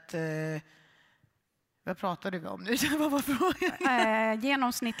 Så att... Vad pratade vi om nu? Vad var frågan?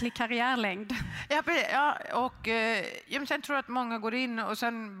 Genomsnittlig karriärlängd. Ja, och sen tror jag att många går in och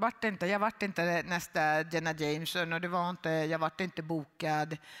sen jag vart inte nästa Jenna Jameson och jag vart inte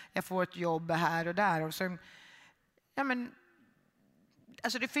bokad. Jag får ett jobb här och där och sen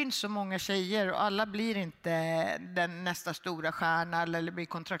alltså det finns så många tjejer och alla blir inte den nästa stora stjärna eller blir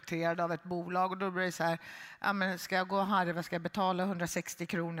kontrakterade av ett bolag och då blir det så här, ska jag gå och harva, ska jag betala 160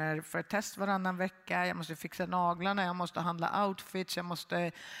 kronor för ett test varannan vecka, jag måste fixa naglarna, jag måste handla outfits, jag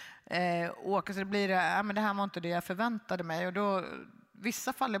måste åka, så det blir det här var inte det jag förväntade mig och då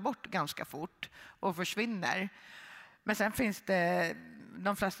vissa faller bort ganska fort och försvinner. Men sen finns det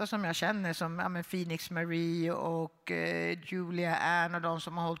de flesta som jag känner som Phoenix Marie och Julia Ann och de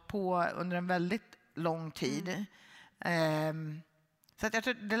som har hållit på under en väldigt lång tid. Så att jag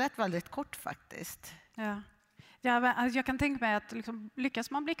tror det lät väldigt kort faktiskt. Ja. Alltså jag kan tänka mig att liksom,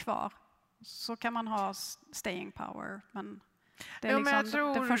 lyckas man bli kvar så kan man ha staying power. Men det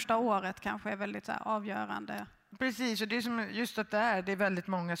är det första året kanske är väldigt så här, avgörande. Precis, och det är som just att det är väldigt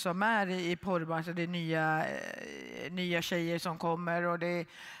många som är i porrbranschen, det är nya tjejer som kommer och det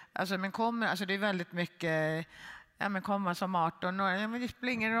är väldigt mycket, kommer man som 18 år, men det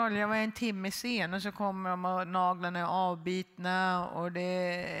spelar ingen roll, jag var en timme sen och så kommer de och naglarna är avbitna och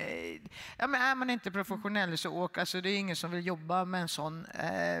är man inte professionell så det är ingen som vill jobba med en sån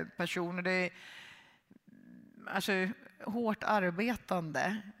person och det är hårt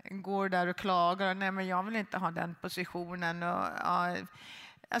arbetande går där och klagar. Nej, men jag vill inte ha den positionen. Och,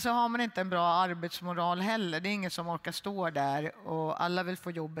 har man inte en bra arbetsmoral heller. Det är ingen som orkar stå där och alla vill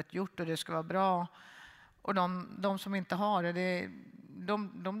få jobbet gjort och det ska vara bra. Och de som inte har det,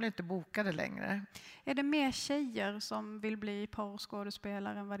 de blir inte bokade längre. Är det mer tjejer som vill bli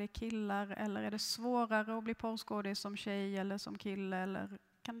porrskådespelare än vad det är killar? Eller är det svårare att bli porrskådis som tjej eller som kille? Eller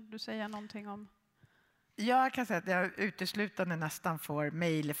kan du säga någonting om? Jag kan säga att jag uteslutande nästan får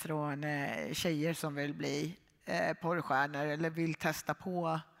mejl från tjejer som vill bli porrstjärnor eller vill testa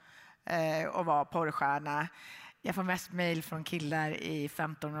på att vara porrstjärna. Jag får mest mejl från killar i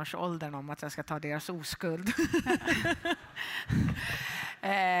 15-årsåldern om att jag ska ta deras oskuld.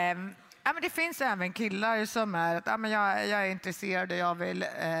 Men det finns även killar som är att jag är intresserad och jag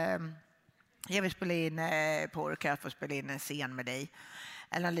vill spela in porr, kan jag få spela in en scen med dig?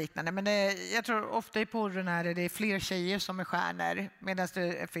 Eller liknande. Men jag tror ofta i porren är det fler tjejer som är stjärnor medan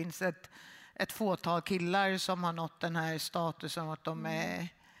det finns ett fåtal killar som har nått den här statusen att de är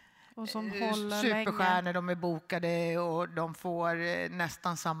och som håller superstjärnor, länge. de är bokade och de får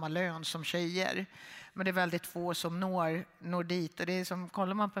nästan samma lön som tjejer. Men det är väldigt få som når dit och det är som,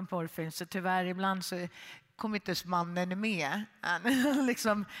 kollar man på en porrfilm så tyvärr ibland så kommer inte mannen med. Han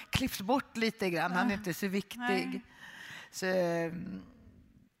liksom klipps bort lite grann, han är inte så viktig. Så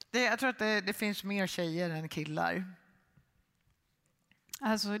jag tror att det finns mer tjejer än killar.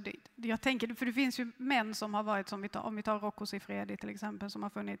 Alltså, jag tänker, för det finns ju män som har varit, om vi tar Rocco Siffredi till exempel, som har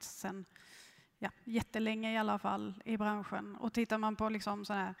funnits sedan jättelänge i alla fall i branschen. Och tittar man på liksom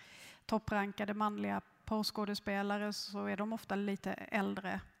såna här topprankade manliga porrskådespelare så är de ofta lite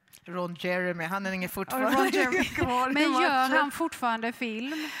äldre. Ron Jeremy, han är ingen fortfarande kvar. Men gör han fortfarande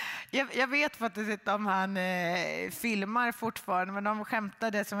film? Jag vet faktiskt inte om han filmar fortfarande, men de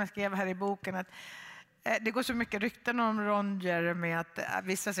skämtade som jag skrev här i boken att det går så mycket rykten om Ron Jeremy att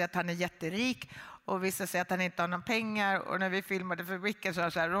vissa säger att han är jätterik och vissa säger att han inte har några pengar. Och när vi filmade för Wicked så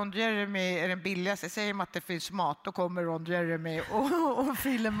här, Ron Jeremy är den billigaste. Säger man att det finns mat, då kommer Ron Jeremy och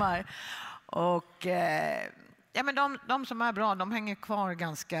filmar. Och men de som är bra, de hänger kvar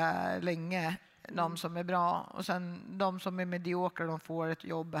ganska länge. De som är bra. Och sen de som är mediokra, de får ett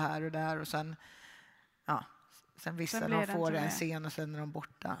jobb här och där. Och sen vissa de får en scen och sen är de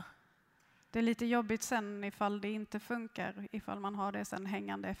borta. Det är lite jobbigt sen ifall det inte funkar. Ifall man har det sen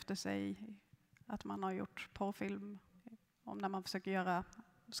hängande efter sig att man har gjort porrfilm om när man försöker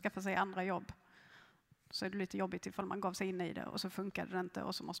skaffa sig andra jobb. Så är det lite jobbigt ifall man gav sig in i det och så funkar det inte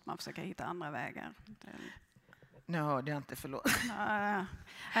och så måste man försöka hitta andra vägar. Nu hörde jag inte, förlåt. Ja,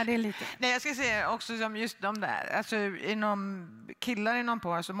 det är lite. Nej, jag ska säga också som just de där, alltså killar inom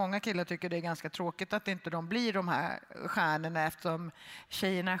porr, alltså många killar tycker det är ganska tråkigt att inte de blir de här stjärnorna eftersom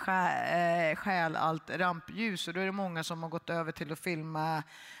tjejerna stjäl allt rampljus, och då är det många som har gått över till att filma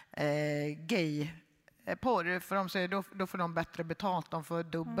gay-porr, för de säger då får de bättre betalt, de får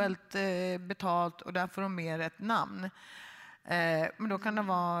dubbelt betalt och där får de mer ett namn. Men då kan det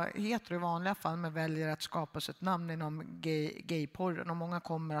vara hetero i vanliga fall, men väljer att skapa sig ett namn inom gayporren. Och många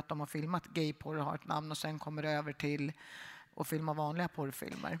kommer att de har filmat gayporr och har ett namn och sen kommer det över till att filma vanliga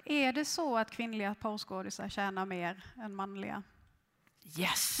porrfilmer. Är det så att kvinnliga porrskådisar tjänar mer än manliga?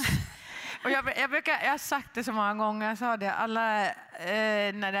 Yes! Och jag har sagt det så många gånger, jag sa det, alla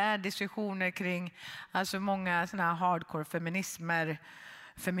när det är diskussioner kring alltså många såna här hardcore feminister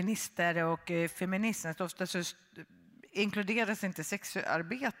och feminister, ofta så inkluderas inte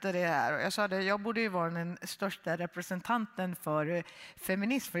sexarbetare i det här. Och jag sa det, jag borde ju vara den största representanten för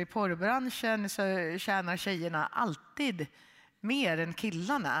feminism, för i porrbranschen så tjänar tjejerna alltid mer än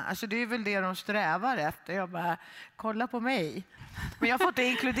killarna. Alltså det är väl det de strävar efter. Jag bara, kolla på mig. Men jag får inte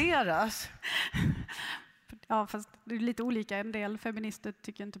inkluderas. Ja, fast det är lite olika. En del feminister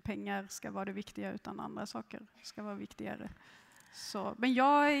tycker inte pengar ska vara det viktiga utan andra saker ska vara viktigare. Så, men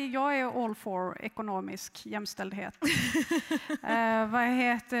jag är all for ekonomisk jämställdhet. Vad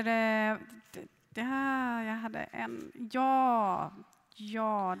heter det? Ja, jag hade en...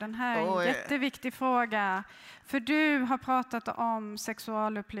 Ja, den här är en jätteviktig fråga. För du har pratat om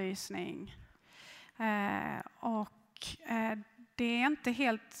sexualupplysning. Det är inte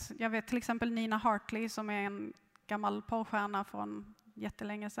helt... Jag vet till exempel Nina Hartley som är en gammal porrstjärna från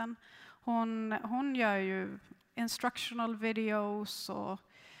jättelänge sedan. Hon gör ju instructional videos och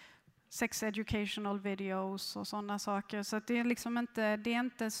sex educational videos och sådana saker. Så det är liksom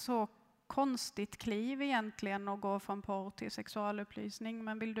inte så konstigt kliv egentligen att gå från porr till sexualupplysning.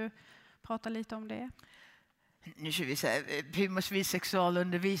 Men vill du prata lite om det? Nu kör vi så här, Puma Swede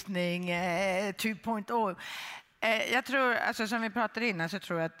sexualundervisning 2.0. Jag tror, alltså som vi pratade innan, så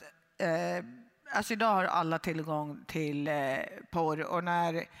tror jag att alltså idag har alla tillgång till porr, och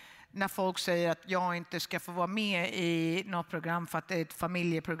när folk säger att jag inte ska få vara med i något program för att det är ett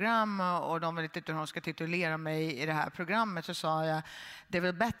familjeprogram och de vill inte hur de ska titulera mig i det här programmet, så sa jag, det är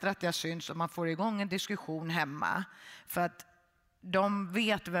väl bättre att jag syns om man får igång en diskussion hemma. För att de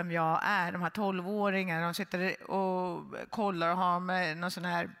vet vem jag är, de här 12-åringarna, de sitter och kollar och har med någon sån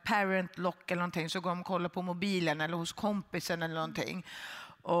här parent lock eller någonting, så går de och kollar på mobilen eller hos kompisen eller någonting.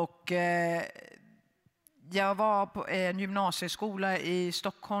 Och jag var på en gymnasieskola i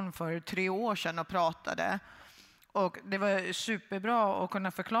Stockholm för 3 år sedan och pratade. Och det var superbra att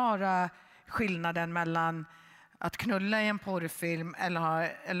kunna förklara skillnaden mellan att knulla i en porrfilm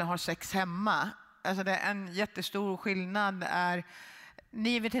eller ha sex hemma. Alltså det är en jättestor skillnad.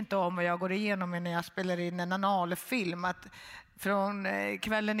 Ni vet inte om vad jag går igenom när jag spelar in en analfilm. Att från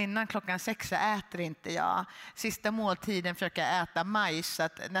kvällen innan klockan 6 så äter inte jag. Sista måltiden försöker jag äta majs. Så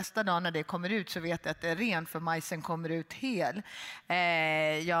att nästa dag när det kommer ut så vet jag att det är rent, för majsen kommer ut hel.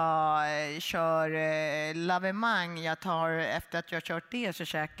 Jag kör lavemang. Efter att jag kört det så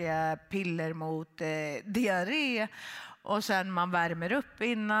käkar jag piller mot diarré. Och sen man värmer upp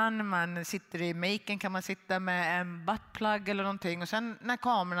innan, man sitter i maken, kan man sitta med en buttplug eller någonting. Och sen när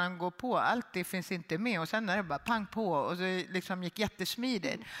kameran går på, allt det finns inte med. Och sen är det bara pang på, och så liksom gick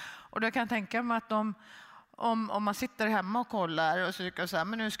jättesmidigt. Och då kan jag tänka mig att om man sitter hemma och kollar och så tycker så här,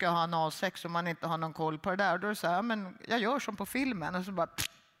 men nu ska jag ha analsex och man inte har någon koll på det där. Och då är det så här, men jag gör som på filmen. Och så bara...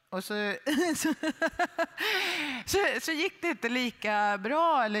 Och så gick det inte lika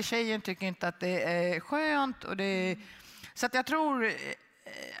bra, eller tjejen tycker inte att det är skönt. Så att jag tror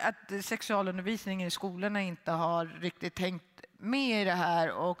att sexualundervisningen i skolorna inte har riktigt tänkt med i det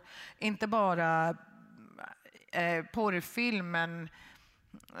här, och inte bara porrfilmen.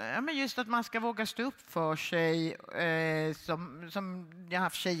 Ja, men just att man ska våga stå upp för sig. Som jag har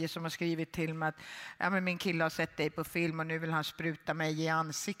haft tjejer som har skrivit till mig att men min kille har sett dig på film och nu vill han spruta mig i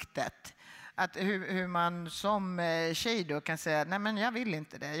ansiktet. Att hur man som tjej då kan säga, nej men jag vill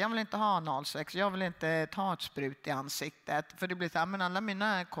inte det. Jag vill inte ha analsex. Jag vill inte ta ett sprut i ansiktet. För det blir så här, men alla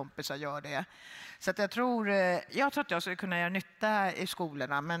mina kompisar gör det. Så att jag tror att jag skulle kunna göra nytta i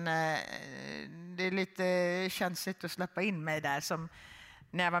skolorna. Men det är lite känsligt att släppa in mig där som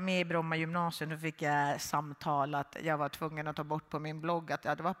när jag var med i Bromma gymnasium då fick jag samtal att jag var tvungen att ta bort på min blogg att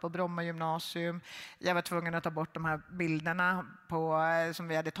jag hade varit på Bromma gymnasium. Jag var tvungen att ta bort de här bilderna som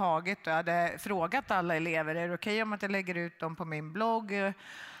vi hade tagit. Och jag hade frågat alla elever, är det okej om att jag lägger ut dem på min blogg?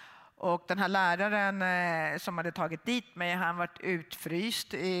 Och den här läraren som hade tagit dit mig, han var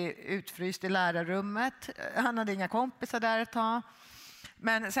utfryst i lärarrummet. Han hade inga kompisar där ett tag.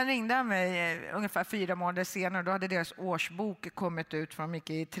 Men sen ringde han mig ungefär 4 månader senare. Då hade deras årsbok kommit ut från mycket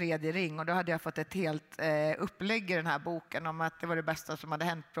i 3:e ring. Och då hade jag fått ett helt upplägg i den här boken om att det var det bästa som hade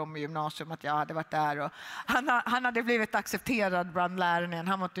hänt på gymnasium, att jag hade varit där. Och han hade blivit accepterad bland lärarna.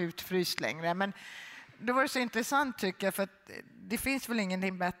 Han var inte utfryst längre. Men det var så intressant tycker jag, för att det finns väl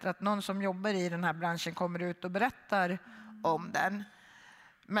ingenting bättre att någon som jobbar i den här branschen kommer ut och berättar om den.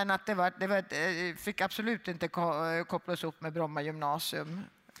 Men att det fick absolut inte kopplas upp med Bromma gymnasium.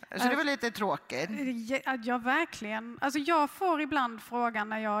 Så det var lite tråkigt. Ja, verkligen. Alltså jag får ibland frågan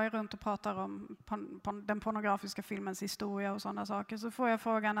när jag är runt och pratar om den pornografiska filmens historia och sådana saker. Så får jag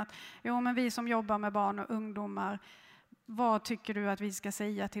frågan att men vi som jobbar med barn och ungdomar, vad tycker du att vi ska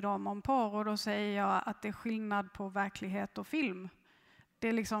säga till dem om porr? Och då säger jag att det är skillnad på verklighet och film. Det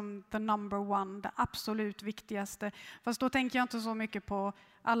är liksom the number one, det absolut viktigaste. Fast då tänker jag inte så mycket på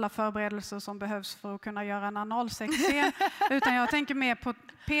alla förberedelser som behövs för att kunna göra en analsexscen. Utan jag tänker mer på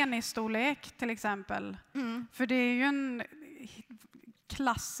penisstorlek till exempel. För det är ju en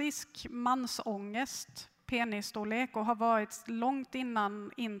klassisk mansångest, penisstorlek, och har varit långt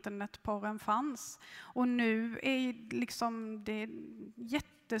innan internetporren fanns. Och nu är liksom det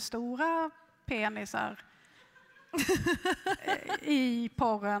jättestora penisar i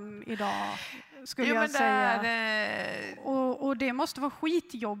porren idag, skulle jag säga. Och det måste vara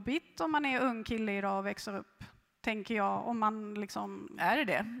skitjobbigt om man är ung kille idag och växer upp, tänker jag. Om man liksom... Är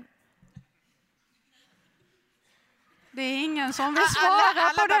det? Det är ingen som vill svara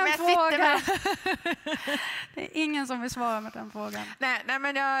på den frågan. Det är ingen som vill svara med den frågan. Nej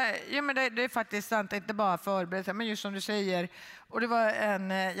men det är faktiskt sant, inte bara förberedelse, men just som du säger. Och det var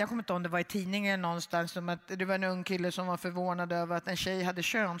jag kommer inte ihåg om det var i tidningen någonstans, som att det var en ung kille som var förvånad över att en tjej hade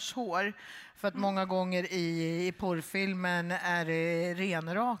könshår. För att många gånger i porrfilmen är det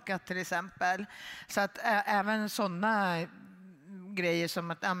renrakat till exempel. Så att även sådana grejer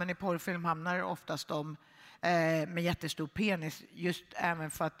som att i porrfilm hamnar oftast de med jättestor penis, just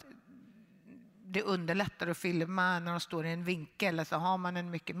även för att det underlättar att filma när de står i en vinkel. Alltså har man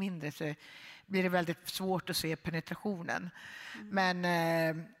en mycket mindre så blir det väldigt svårt att se penetrationen. Men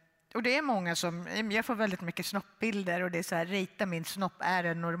och det är många som, jag får väldigt mycket snoppbilder och det är så här, rita min snopp, är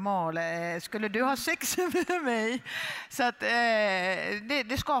en normal, skulle du ha sex med mig? Så att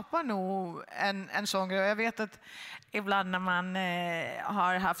det skapar nog en sån grej. Jag vet att ibland när man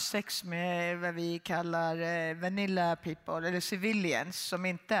har haft sex med vad vi kallar vanilla people eller civilians som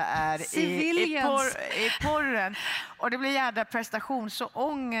inte är i porren, och det blir jävla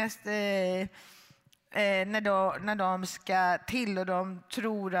prestationsångest när de ska till och de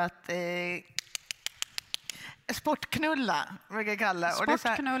tror att sportknulla, vad jag kallar.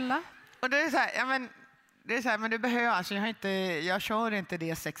 Sportknulla? Och det är så här, men du behöver alltså, jag kör inte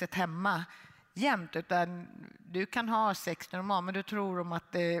det sexet hemma jämt, utan du kan ha sex normalt, men du tror om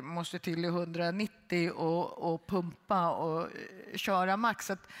att det måste till i 190 och pumpa och köra max.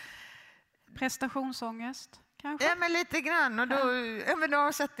 Att, prestationsångest kanske? Ja, men lite grann. Och då, men du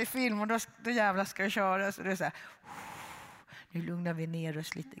har sett i film och då jävlar ska jag köra. Så det är så här, nu lugnar vi ner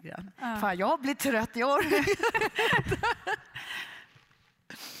oss lite grann. Fan, jag blir trött i år.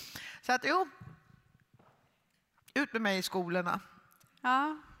 Så att ut med mig i skolorna.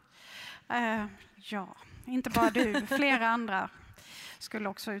 Ja, inte bara du. Flera andra skulle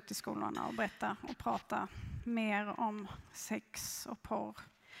också ut i skolorna och berätta och prata mer om sex och porr.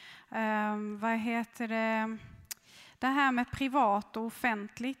 Vad heter det? Det här med privat och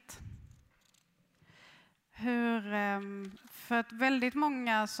offentligt. För att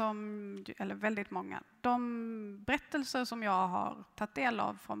de berättelser som jag har tagit del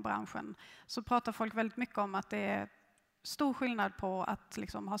av från branschen, så pratar folk väldigt mycket om att det är stor skillnad på att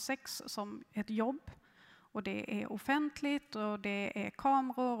liksom ha sex som ett jobb, och det är offentligt och det är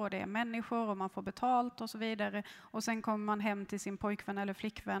kameror och det är människor och man får betalt och så vidare, och sen kommer man hem till sin pojkvän eller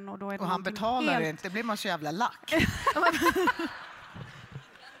flickvän och då är det, och han betalar inte, blir man så jävla lack.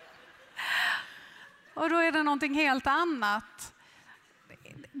 Och då är det någonting helt annat.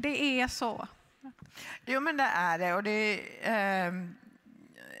 Det är så. Jo, men det är det, och det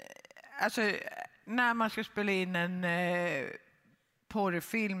alltså när man ska spela in en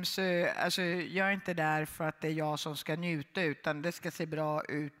porrfilm så alltså, jag är inte där för att det är jag som ska njuta, utan det ska se bra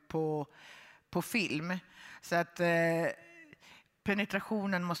ut på film. Så att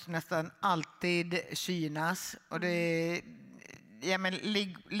penetrationen måste nästan alltid synas. Och det ja, men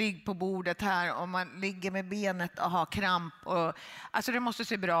ligg på bordet här, om man ligger med benet och har kramp. Och, alltså det måste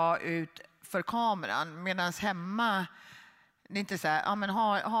se bra ut för kameran. Medan hemma, det är inte så här, ja, men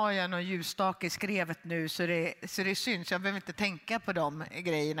har jag någon ljusstake i skrevet nu så det syns. Jag behöver inte tänka på de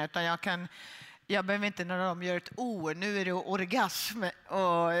grejerna, utan jag behöver inte när de gör ett ord. Nu är det orgasm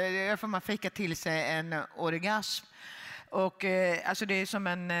och jag får man fejka till sig en orgasm. Och alltså det är som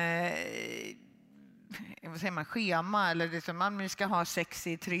en vad säger man, schema, eller det är som man ska ha sex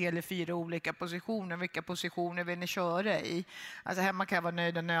i 3 eller 4 olika positioner. Vilka positioner vill ni köra i? Alltså hemma kan jag vara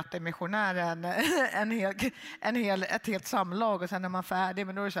nöjd och nöta i missionären ett helt samlag, och sen är man färdig.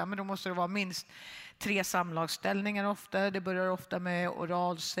 Men då är det så här, men då måste det vara minst 3 samlagsställningar ofta. Det börjar ofta med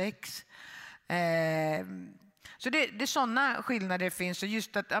oralsex. Så det är sådana skillnader finns. Och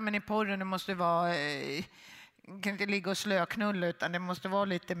just att ja, men i porren det måste vara kan inte ligga och slöknulla, utan det måste vara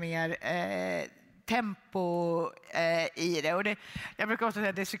lite mer tempo i det. Och jag brukar också säga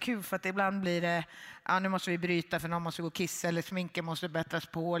att det är så kul, för att ibland blir det nu måste vi bryta för någon måste gå och kissa, eller sminken måste bättras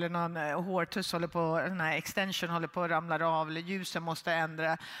på, eller någon hårtuss håller på, den här extension håller på att ramla av, eller ljusen måste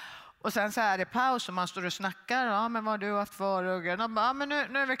ändra. Och sen så är det paus och man står och snackar. Ja, men vad har du haft för ögon? Och bara, men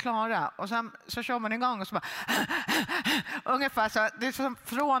nu är vi klara. Och sen så kör man igång och så bara ungefär så. Det är som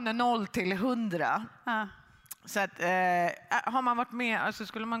från 0 till 100. Så att har man varit med, alltså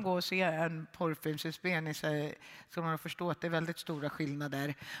skulle man gå och se en porrfilmsinspelning så ska man förstå att det är väldigt stora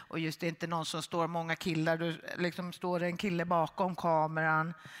skillnader. Och just det är inte någon som står, många killar, då liksom står det en kille bakom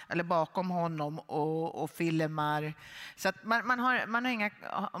kameran eller bakom honom och filmar. Så att man har inga,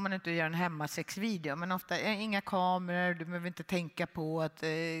 om man inte gör en hemmasexvideo, men ofta inga kameror, du behöver inte tänka på att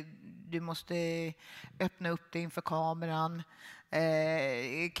du måste öppna upp det inför kameran.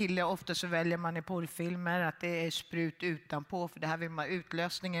 Killar, ofta så väljer man i porrfilmer att det är sprut utanpå, för det här vill man,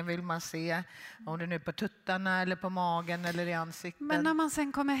 utlösningen vill man se, om det nu är på tuttarna eller på magen eller i ansiktet. Men när man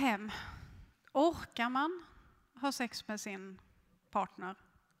sen kommer hem, orkar man ha sex med sin partner?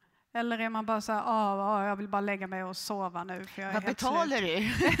 Eller är man bara så här, jag vill bara lägga mig och sova nu för jag är vad helt betalar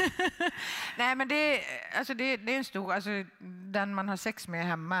slut. du? Nej, men det är en stor, alltså den man har sex med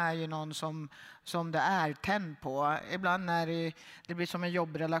hemma är ju någon som det är tänd på. Ibland när det blir som en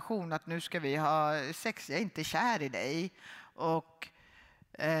jobbrelation, att nu ska vi ha sex, jag är inte kär i dig. Och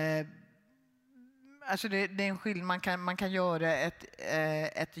alltså det är en skillnad, man kan göra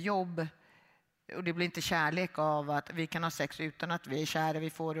ett jobb. Och det blir inte kärlek av att vi kan ha sex utan att vi är kära, vi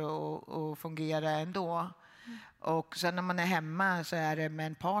får det att fungera ändå. Och sen när man är hemma så är det med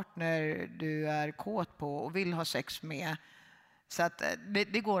en partner du är kåt på och vill ha sex med. Så att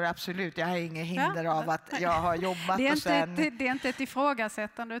det går absolut. Jag har inget hinder av att jag har jobbat. Det är, och sen... det är inte ett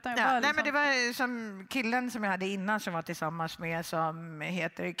ifrågasättande. Utan bara Nej, men det var som killen som jag hade innan som var tillsammans med, som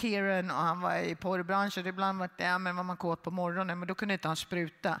heter Kieran, och han var i porrbranschen. Ibland var det men var man kåt på morgonen, men då kunde inte han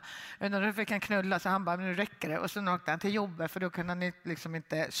spruta. Utan då fick han knulla, så han bara, nu räcker det. Och sen åkte han till jobbet, för då kunde han liksom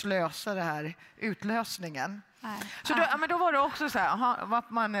inte slösa det här utlösningen. Så då var det också så här, var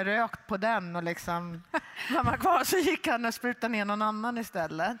man rökt på den och liksom när man kvar så gick han och sprutade ner någon annan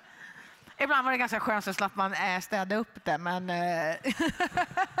istället. Ibland var det ganska skönt, så slapp man städa upp det, men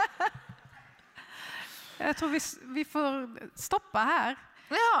jag tror vi får stoppa här.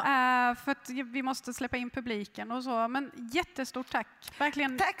 Ja. För att vi måste släppa in publiken och så. Men jättestort tack.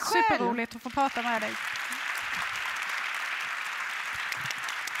 Verkligen tack själv. Superroligt att få prata med dig.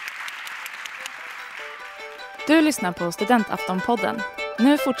 Du lyssnar på Studentafton-podden.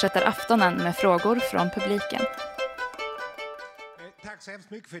 Nu fortsätter Aftonen med frågor från publiken. Tack så hemskt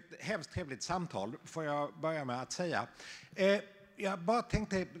mycket för ett hemskt trevligt samtal, får jag börja med att säga. Jag bara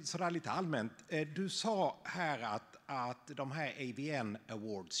tänkte sådär lite allmänt. Du sa här att de här AVN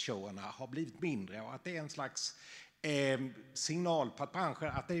Awards-showerna har blivit mindre och att det är en slags signal på att branschen,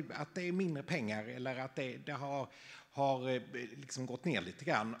 att det är mindre pengar, eller att det har liksom gått ner lite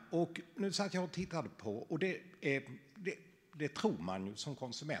grann. Och nu satt jag och tittade på, och det tror man ju som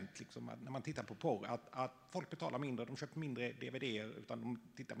konsument, liksom, när man tittar på porr, att folk betalar mindre, de köper mindre DVD-er, utan de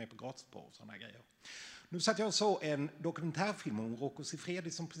tittar mer på gratisporr och sådana grejer. Nu satt jag och såg en dokumentärfilm om Rocco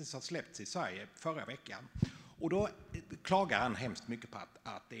Siffredi som precis har släppts i Sverige förra veckan. Och då klagar han hemskt mycket på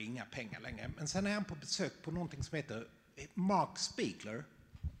att det är inga pengar längre. Men sen är han på besök på någonting som heter Mark Spiegler.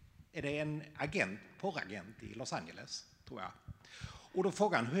 Är det en porragent i Los Angeles, tror jag. Och då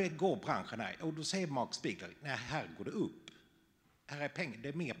frågar han, hur går branschen här? Och då säger Mark Spiegler, nej, här går det upp. Här är pengar, det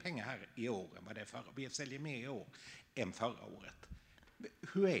är mer pengar här i år än vad det är förra. Vi säljer mer i år än förra året.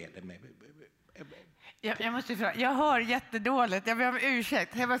 Hur är det med... Jag måste fråga, jag hör jättedåligt. Jag ber om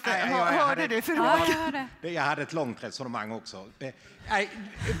ursäkt. Hörde du frågan? Jag hade ett långt resonemang också.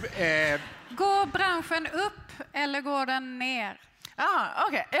 Går branschen upp eller går den ner?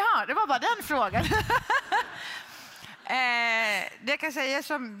 Okej. Ja, det var bara den frågan. Det kan säga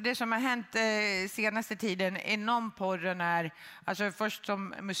som det som har hänt senaste tiden inom porren är, alltså först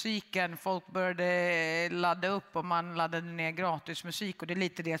som musiken, folk började ladda upp och man laddade ner gratis musik, och det är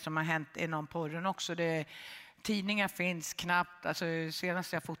lite det som har hänt inom porren också. Tidningar finns knappt, alltså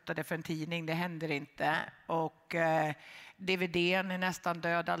senast jag fotade för en tidning, det händer inte, och DVDn är nästan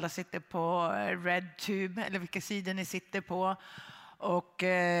död, alla sitter på RedTube eller vilka sidor ni sitter på. Och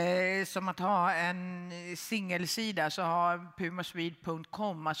som att ha en singelsida så har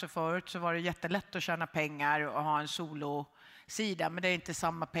pumaswede.com, alltså förut så var det jättelätt att tjäna pengar och ha en solosida, men det är inte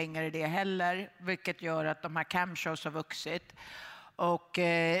samma pengar i det heller, vilket gör att de här camshows har vuxit. Och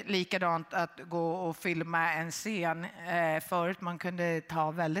likadant att gå och filma en scen. Förut man kunde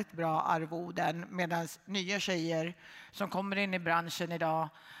ta väldigt bra arvoden, medan nya tjejer som kommer in i branschen idag,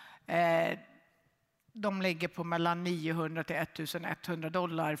 de ligger på mellan 900 till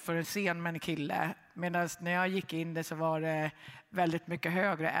 $1100 för en scen med en kille. Medan när jag gick in det så var det väldigt mycket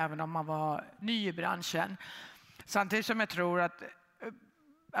högre, även om man var ny i branschen. Samtidigt som jag tror att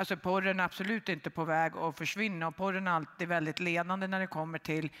alltså porren är absolut inte på väg att försvinna, och porren är alltid väldigt ledande när det kommer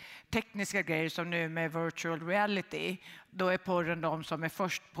till tekniska grejer, som nu med virtual reality. Då är porren de som är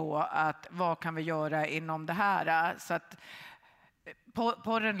först på att vad kan vi göra inom det här. Så att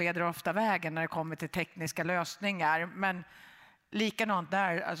porren leder ofta vägen när det kommer till tekniska lösningar, men likadant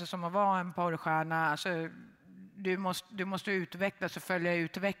där, alltså som att vara en porrstjärna, alltså du måste utvecklas och följa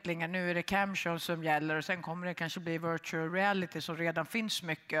utvecklingen. Nu är det camshows som gäller, och sen kommer det kanske bli virtual reality som redan finns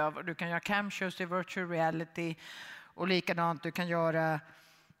mycket av. Du kan göra camshows i virtual reality, och likadant du kan göra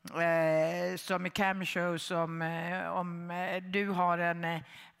som i camshows, om du har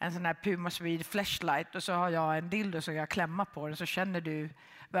en sån här Puma Swede flashlight och så har jag en dildo så jag klämmer på den, så känner du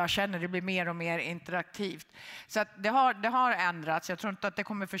vad jag känner. Det blir mer och mer interaktivt. Så att det har ändrats. Jag tror inte att det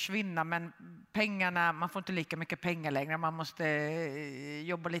kommer försvinna, men pengarna, man får inte lika mycket pengar längre. Man måste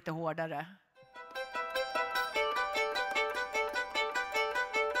jobba lite hårdare.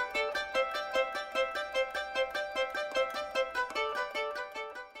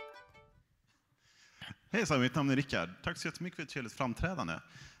 Hej, mitt namn är Rickard. Tack så jättemycket för ett trevligt framträdande.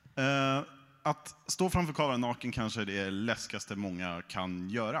 Att stå framför kameran naken kanske är det läskigaste många kan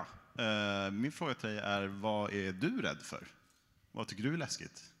göra. Min fråga till dig är, vad är du rädd för? Vad tycker du är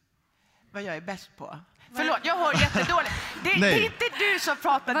läskigt? Vad jag är bäst på? Förlåt, jag hör jättedåligt. Det är inte du som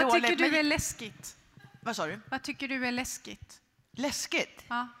pratar dåligt. Vad tycker du är läskigt? Vad sa du? Vad tycker du är läskigt? Läskigt?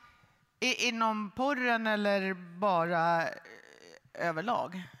 Ja. Inom porren eller bara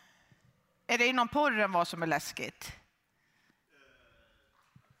överlag? Är det inom porren vad som är läskigt?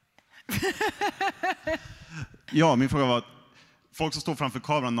 Ja, min fråga var, folk som står framför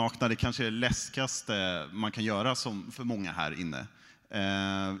kameran nakna, det kanske är det läskigaste man kan göra som för många här inne.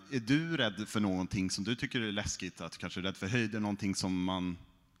 Är du rädd för någonting som du tycker är läskigt? Att du kanske är rädd för höjden, någonting som man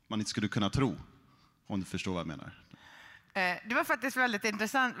inte skulle kunna tro? Om du förstår vad jag menar. Det var faktiskt väldigt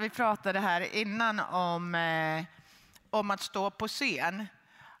intressant. Vi pratade här innan om att stå på scen.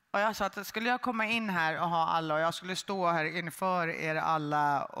 Och jag sa att skulle jag komma in här och ha alla, och jag skulle stå här inför er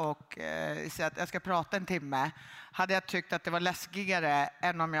alla och säga att jag ska prata en timme, hade jag tyckt att det var läskigare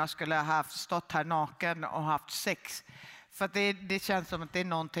än om jag skulle ha stått här naken och haft sex. För att det känns som att det är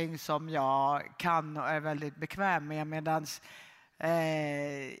någonting som jag kan och är väldigt bekväm med, medans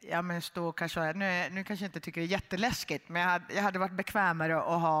stå kanske, nu kanske jag inte tycker det är jätteläskigt, men jag hade varit bekvämare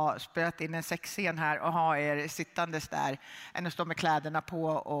att ha spelat in en sexscen här och ha er sittandes där än att stå med kläderna på,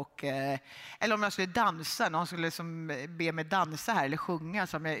 och eller om jag skulle dansa, någon skulle liksom be mig dansa här eller sjunga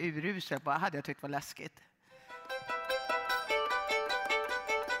som jag är urusel på, hade jag tyckt var läskigt.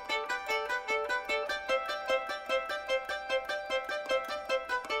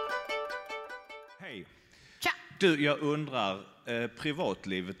 Hej. Du, jag undrar,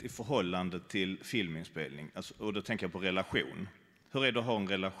 privatlivet i förhållande till filminspelning, alltså, och då tänker jag på relation. Hur är det att ha en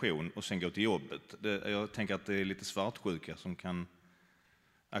relation och sen gå till jobbet? Jag tänker att det är lite svartsjuka som kan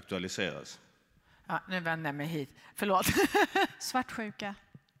aktualiseras. Ja, nu vänder jag mig hit. Förlåt. Svartsjuka.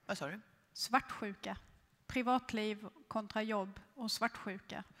 Vad sa du? Svartsjuka. Privatliv kontra jobb och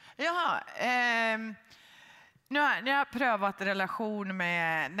svartsjuka. Jaha, nu har jag prövat relation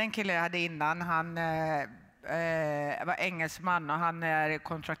med den killen jag hade innan. Han var engelsman och han är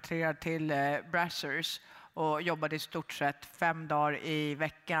kontrakterad till Brazzers och jobbade i stort sett 5 dagar i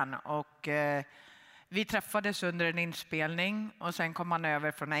veckan. Och vi träffades under en inspelning och sen kom han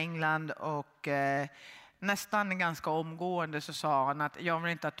över från England och nästan ganska omgående så sa han att jag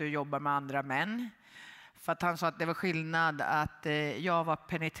vill inte att du jobbar med andra män. För att han sa att det var skillnad att jag var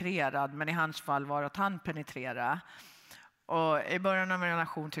penetrerad, men i hans fall var det att han penetrerade. Och i början av en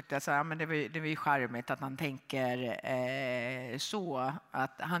relation tyckte jag så här, men det var ju charmigt att han tänker så,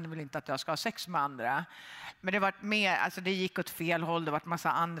 att han vill inte att jag ska ha sex med andra. Men det var mer, alltså det gick åt fel håll, det var en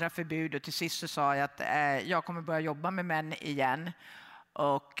massa andra förbud och till sist så sa jag att jag kommer börja jobba med män igen.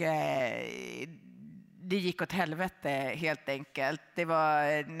 Och det gick åt helvete helt enkelt. Det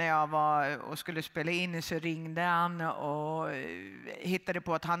var när jag var och skulle spela in så ringde han och hittade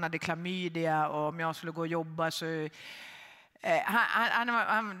på att han hade klamydia och om jag skulle gå och jobba så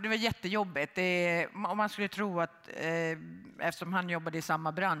det var jättejobbigt. Om man skulle tro att eftersom han jobbade i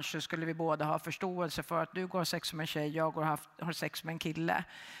samma bransch så skulle vi båda ha förståelse för att du går sex med en tjej, jag har sex med en kille.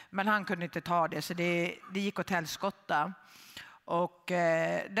 Men han kunde inte ta det så det gick åt helskotta. Och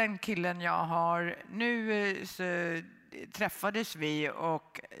den killen jag har nu så träffades vi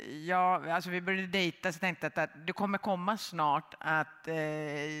och vi började dejta så tänkte jag att det kommer komma snart att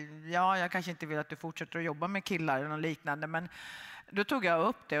jag kanske inte vill att du fortsätter att jobba med killar eller något liknande, men då tog jag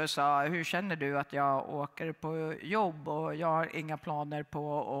upp det och sa hur känner du att jag åker på jobb och jag har inga planer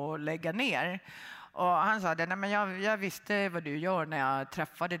på att lägga ner. Och han sa nej men jag visste vad du gör när jag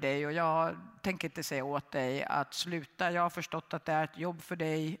träffade dig och jag tänker inte säga åt dig att sluta. Jag har förstått att det är ett jobb för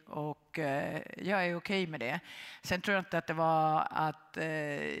dig och jag är okej med det. Sen tror jag inte att det var att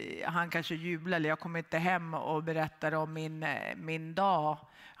han kanske jublade eller jag kom inte hem och berättade om min dag.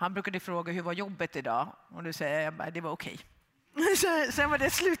 Han brukade fråga hur var jobbet idag och då säger jag bara det var okej. Sen var det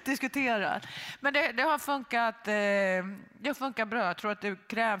slutdiskuterat. Men det har funkat, det funkar bra. Jag tror att det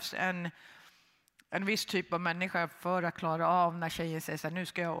krävs en viss typ av människa för att klara av när tjejen säger så här, nu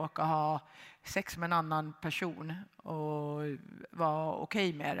ska jag åka och ha sex med en annan person och vara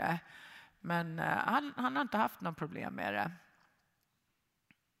okej med det. Men han har inte haft någon problem med det.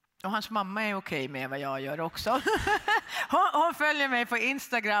 Och hans mamma är okej med vad jag gör också. Hon följer mig på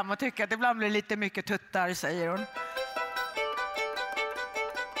Instagram och tycker att ibland blir lite mycket tuttar, säger hon.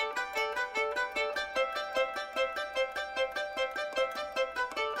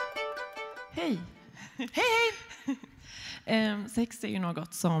 Hej! Hej! Sex är ju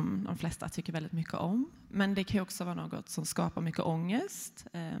något som de flesta tycker väldigt mycket om. Men det kan ju också vara något som skapar mycket ångest.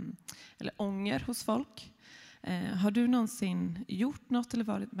 Eller ånger hos folk. Har du någonsin gjort något eller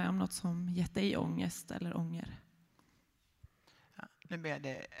varit med om något som gett dig ångest eller ånger? Ja, nu ber jag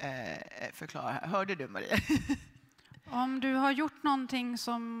dig förklara här. Hörde du, Maria? Om du har gjort någonting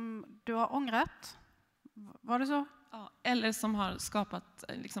som du har ångrat, var det så? Ja, eller som har skapat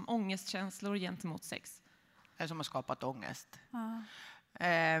liksom, ångestkänslor gentemot sex. Eller som har skapat ångest. Ja.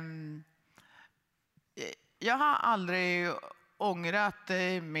 Jag har aldrig ångrat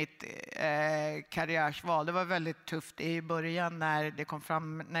mitt karriärsval. Det var väldigt tufft i början när det kom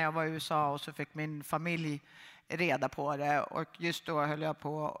fram när jag var i USA och så fick min familj reda på det. Och just då höll jag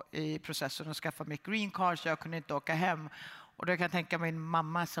på i processen att skaffa mitt green card så jag kunde inte åka hem. Och då kan jag tänka min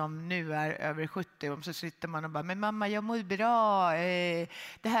mamma som nu är över 70 och så sitter man och bara, men mamma jag mår bra,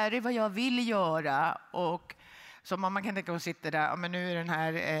 det här är vad jag vill göra. Och så mamma kan tänka att hon sitter där, men nu är den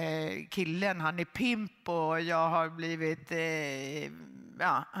här killen, han är pimp och jag har blivit,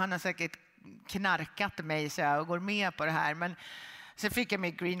 han har säkert knarkat mig så jag går med på det här. Men sen fick jag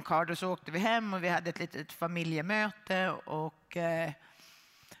mitt green card och så åkte vi hem och vi hade ett litet familjemöte och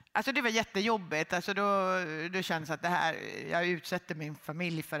alltså det var jättejobbigt. Alltså då känns att det här, jag utsätter min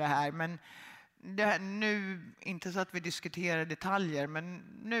familj för det här. Men det här, nu, inte så att vi diskuterar detaljer, men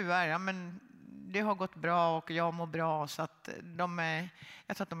nu är det har gått bra och jag mår bra. Så att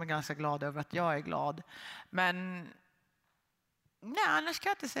jag tror att de är ganska glada över att jag är glad. Men nej, annars kan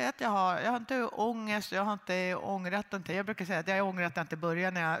jag inte säga att jag har inte ångest, jag har inte ångrat någonting. Jag brukar säga att jag har ångrat att jag inte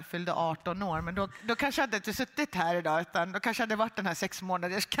började när jag fyllde 18 år. Men då kanske jag inte suttit här idag, utan då kanske jag hade varit den här 6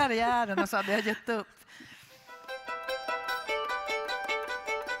 månaders karriären och så hade jag gett upp.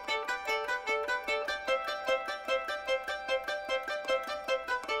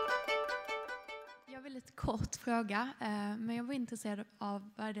 Jag har väldigt kort fråga, men jag var intresserad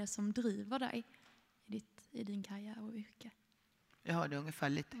av vad det är som driver dig i din karriär och yrke. Jag hörde ungefär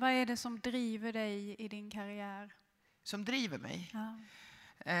lite. Vad är det som driver dig i din karriär? Som driver mig? Ja.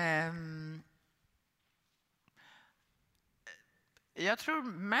 Jag tror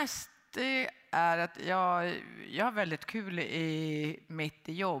mest är att jag har väldigt kul i mitt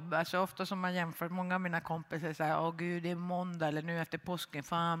jobb. Alltså ofta som man jämför, många av mina kompisar säger åh gud, det är måndag eller nu efter påsken,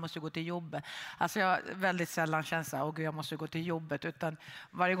 fan jag måste gå till jobbet. Alltså jag väldigt sällan känner så här, åh gud, jag måste gå till jobbet, utan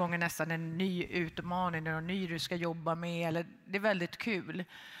varje gång är nästan en ny utmaning, någon ny du ska jobba med, eller det är väldigt kul.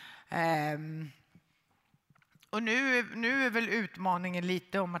 Och nu är väl utmaningen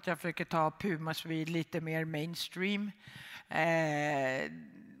lite om att jag försöker ta Puma Swede lite mer mainstream.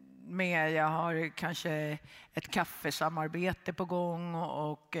 Jag har kanske ett kaffesamarbete på gång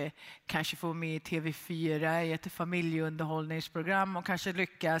och kanske få med i TV4 i ett familjeunderhållningsprogram och kanske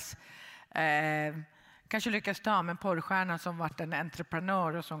lyckas ta med en porrstjärna som varit en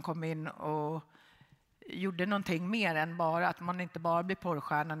entreprenör och som kom in och gjorde någonting mer än bara att man inte bara blir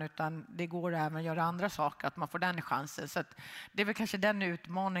porrstjärnan, utan det går även att göra andra saker, att man får den chansen. Så att det är väl kanske den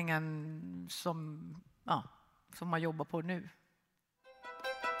utmaningen som man jobbar på nu.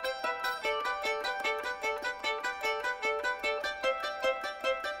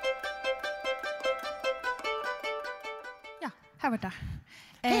 Ja, här borta.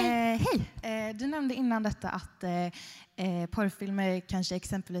 Hej! Du nämnde innan detta att porrfilmer kanske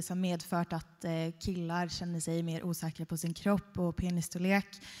exempelvis har medfört att killar känner sig mer osäkra på sin kropp och penisstorlek.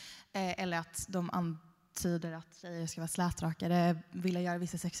 Eller att de antyder att tjejer ska vara slätrakade, vilja göra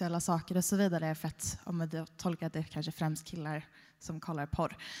vissa sexuella saker och så vidare. För att om man tolkar att det är kanske främst killar som kollar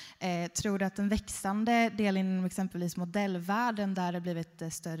porr. Tror du att en växande del inom exempelvis modellvärlden, där det blivit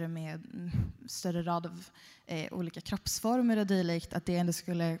större rad av olika kroppsformer och dylikt, att det ändå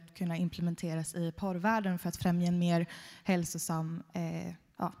skulle kunna implementeras i porrvärlden för att främja en mer hälsosam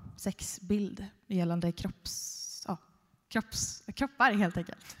sexbild gällande kroppar helt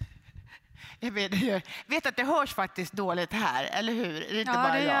enkelt? Jag vet att det hörs faktiskt dåligt här, eller hur? Det är inte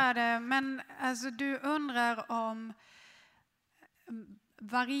bara det jag. gör det. Men alltså, du undrar om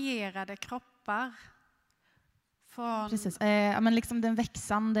varierade kroppar från... Precis. Men liksom den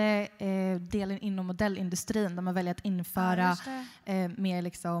växande delen inom modellindustrin, där man väljer att införa mer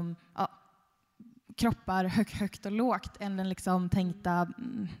liksom, kroppar högt och lågt än den liksom tänkta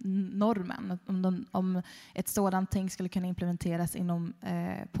normen. Om ett sådant ting skulle kunna implementeras inom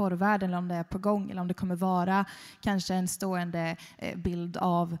porrvärlden, eller om det är på gång, eller om det kommer vara kanske en stående bild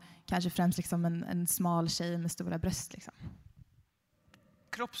av kanske främst liksom en smal tjej med stora bröst. Liksom.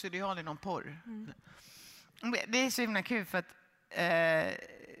 Kroppsideal inom porr. Det är så himla kul för att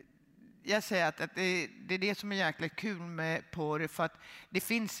jag säger att det är det som är jäkligt kul med porr, för att det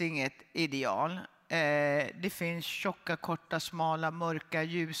finns inget ideal. Det finns tjocka, korta, smala, mörka,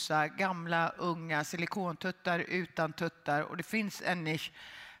 ljusa, gamla, unga, silikontuttar, utan tuttar, och det finns en nisch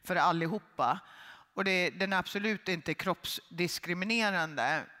för allihopa. Och den är absolut inte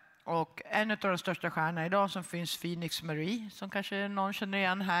kroppsdiskriminerande. Och en av de största stjärnorna idag som finns, Phoenix Marie, som kanske någon känner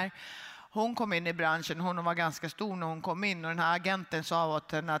igen här. Hon kom in i branschen, hon var ganska stor när hon kom in, och den här agenten sa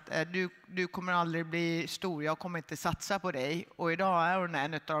åt henne att du kommer aldrig bli stor, jag kommer inte satsa på dig. Och idag är hon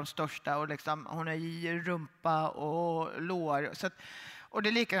en av de största, och liksom, hon har i rumpa och lår. Så att, och det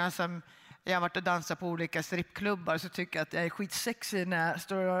är likadant som jag har varit och dansat på olika strippklubbar, så tycker jag att jag är skitsexig när jag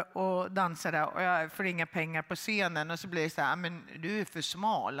står och dansar där och jag får inga pengar på scenen, och så blir det så här, men du är för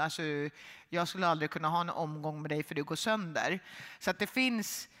smal, alltså, jag skulle aldrig kunna ha en omgång med dig för du går sönder. Så att det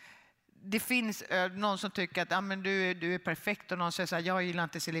finns någon som tycker att men du är perfekt, och någon säger så här, jag gillar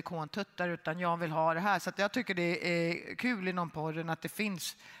inte silikontuttar utan jag vill ha det här. Så att jag tycker det är kul inom porren att det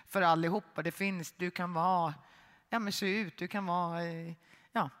finns för allihopa. Det finns, du kan vara, se ut, du kan vara,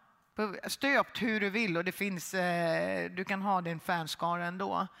 stöpt hur du vill, och det finns, du kan ha din fanskara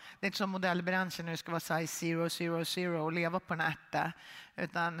ändå. Det är inte som modellbranschen när du ska vara size 000 och leva på en ärta,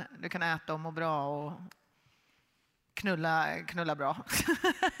 utan du kan äta och må bra och knulla bra.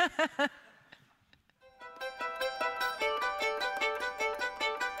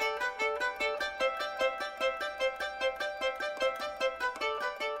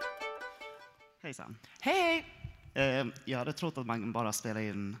 Hejsan. Hej! Jag hade trott att man bara spelar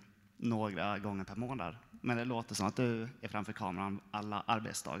in några gånger per månad. Men det låter som att du är framför kameran alla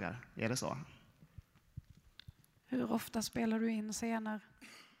arbetsdagar. Är det så? Hur ofta spelar du in scener?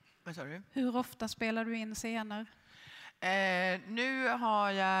 Vad sa du? Hur ofta spelar du in scener? Nu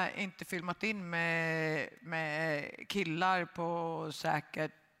har jag inte filmat in med killar på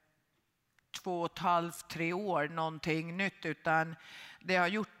säkert 2,5-3 år någonting nytt, utan det jag har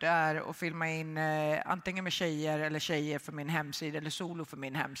gjort är att filma in antingen med tjejer för min hemsida eller solo för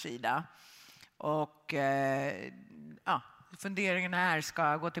min hemsida. Och funderingen är, ska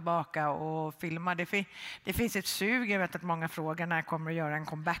jag gå tillbaka och filma? Det finns ett sug, jag vet att många frågar när jag kommer att göra en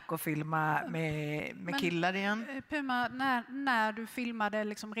comeback och filma med killar igen. Puma, när du filmade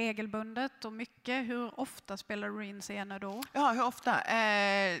liksom regelbundet och mycket, hur ofta spelar du in scener då? Ja, hur ofta?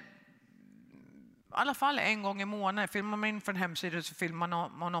 I alla fall en gång i månaden. Filmar man in från hemsidan så filmar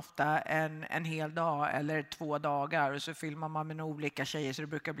man ofta en hel dag eller 2 dagar. Och så filmar man med olika tjejer, så det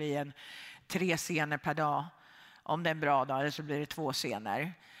brukar bli 3 scener per dag. Om det är en bra dag, eller så blir det 2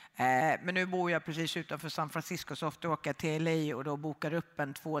 scener. Men nu bor jag precis utanför San Francisco, så ofta åker jag till LA och då bokar upp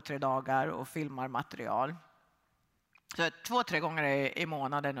 2-3 dagar och filmar material. Så 2-3 gånger i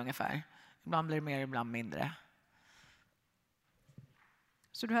månaden ungefär. Ibland blir det mer, ibland mindre.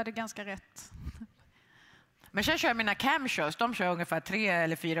 Så du hade ganska rätt. Men sen kör jag mina camshows, de kör ungefär 3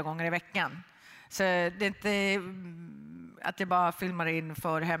 eller 4 gånger i veckan. Så det är inte att jag bara filmar in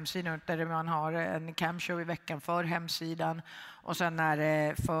för hemsidan, utan man har en camshow i veckan för hemsidan. Och sen när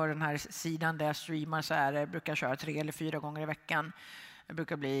det för den här sidan där jag streamar så brukar jag köra 3 eller 4 gånger i veckan. Det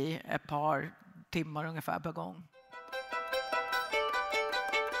brukar bli ett par timmar ungefär per gång.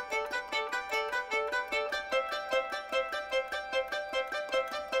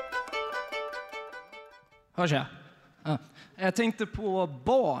 Hörs jag? Ja. Jag tänkte på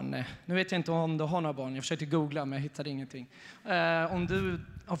barn. Nu vet jag inte om du har några barn. Jag försökte googla men jag hittade ingenting. Om du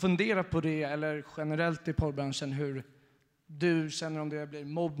har funderat på det eller generellt i porrbranschen, hur du känner om det blir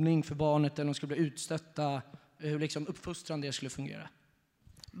mobbning för barnet eller om de skulle bli utstötta, hur liksom uppfostran det skulle fungera.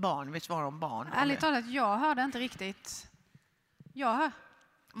 Barn, vi svarar om barn. Ärligt talat, jag hörde inte riktigt.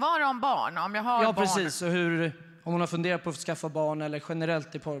 Var det om barn? Om jag har ja, barn. precis. Och hur, om man har funderat på att skaffa barn eller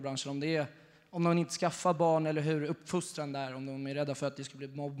generellt i porrbranschen, om man inte skaffar barn eller hur uppfostran där, om de är rädda för att det ska bli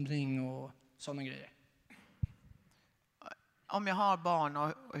mobbning och sådana grejer. Om jag har barn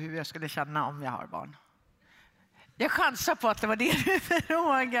och hur jag skulle känna om jag har barn. Jag chansar på att det var det du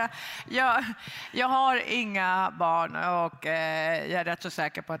frågade. Jag har inga barn och jag är rätt så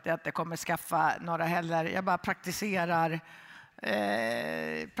säker på att jag inte kommer skaffa några heller. Jag bara praktiserar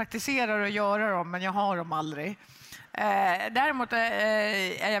och göra dem, men jag har dem aldrig. Däremot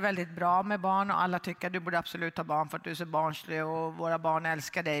är jag väldigt bra med barn och alla tycker att du borde absolut ha barn för att du är så barnslig och våra barn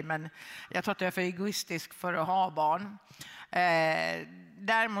älskar dig, men jag tror att jag är för egoistisk för att ha barn.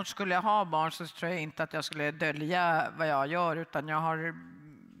 Däremot skulle jag ha barn så tror jag inte att jag skulle dölja vad jag gör, utan jag har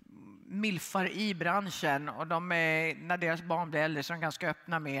milfar i branschen och när deras barn blir äldre så är de ganska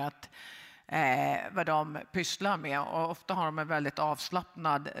öppna med att vad de pysslar med, och ofta har de en väldigt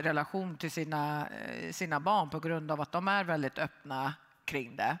avslappnad relation till sina barn på grund av att de är väldigt öppna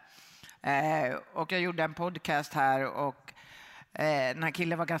kring det. Och jag gjorde en podcast här och den här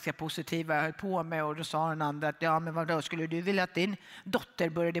killen var ganska positiv och jag höll på med, och då sa den andra att ja, men vadå, skulle du vilja att din dotter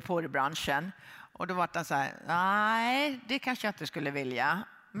började i porrbranschen? Och då var det så här, nej, det kanske jag inte skulle vilja.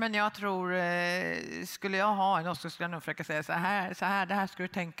 Men jag tror, skulle jag ha en så skulle jag nog försöka säga så här, det här ska du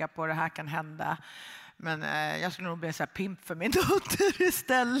tänka på, det här kan hända. Men jag skulle nog bli så här pimp för min dotter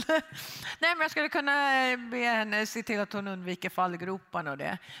istället. Nej, men jag skulle kunna be henne se till att hon undviker fallgroparna och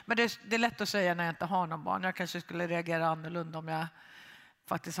det. Men det är lätt att säga när jag inte har någon barn. Jag kanske skulle reagera annorlunda om jag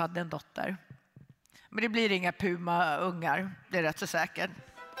faktiskt hade en dotter. Men det blir inga Puma-ungar, det är rätt så säkert.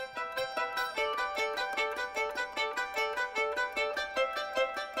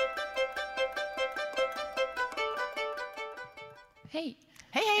 Hej.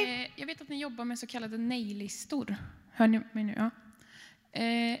 Hej, hej. Jag vet att ni jobbar med så kallade nej-listor. Hör ni mig nu? Ja.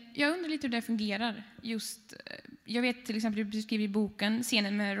 Jag undrar lite hur det fungerar. Jag vet till exempel, du beskriver i boken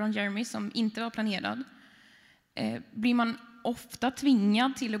scenen med Ron Jeremy som inte var planerad. Blir man ofta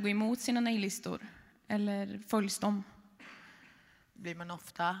tvingad till att gå emot sina nej-listor? Eller följs de? Blir man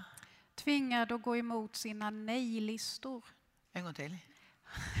ofta tvingad att gå emot sina nej-listor? En gång till.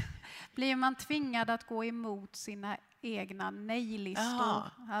 Blir man tvingad att gå emot sina egna nej-listor?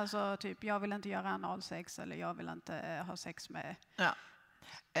 Aha. Alltså typ, jag vill inte göra analsex eller jag vill inte ha sex med... Ja.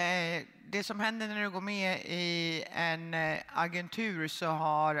 Det som händer när du går med i en agentur, så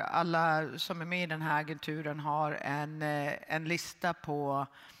har alla som är med i den här agenturen har en lista på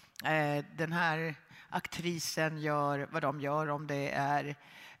den här aktrisen gör vad de gör, om det är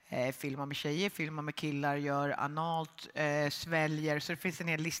filmar med tjejer, filmar med killar, gör analt, sväljer. Så det finns en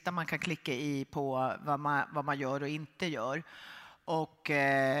hel lista man kan klicka i på vad man gör och inte gör. Och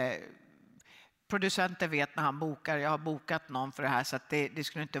producenten vet när han bokar, jag har bokat någon för det här, så att det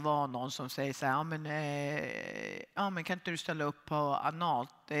skulle inte vara någon som säger så här, men kan inte du ställa upp på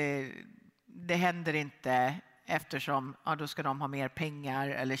analt? Det händer inte, eftersom då ska de ha mer pengar,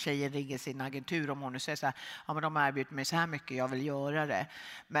 eller tjejen ringer sin agentur om hon nu säger så här, men de har erbjudit mig så här mycket, jag vill göra det.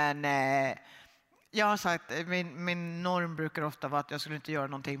 Men Jag har sagt, min norm brukar ofta vara att jag skulle inte göra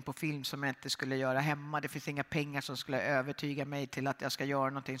någonting på film som jag inte skulle göra hemma. Det finns inga pengar som skulle övertyga mig till att jag ska göra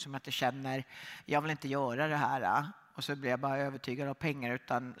någonting som jag inte känner. Jag vill inte göra det här. Och så blir jag bara övertygad av pengar.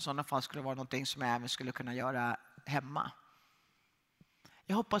 Utan i sådana fall skulle det vara någonting som jag även skulle kunna göra hemma.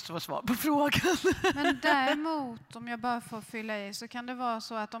 Jag hoppas det var svar på frågan. Men däremot, om jag bara får fylla i, så kan det vara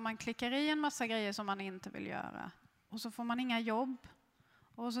så att om man klickar i en massa grejer som man inte vill göra och så får man inga jobb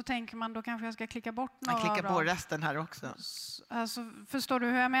och så tänker man då kanske jag ska klicka bort några av dem. Man klickar på resten här också. Alltså, förstår du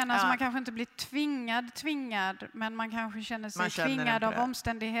hur jag menar? Så man kanske inte blir tvingad, men man kanske känner sig tvingad av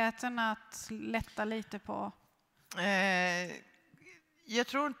omständigheterna att lätta lite på. Jag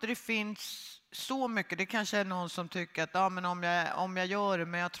tror inte det finns så mycket. Det kanske är någon som tycker att men om jag gör det,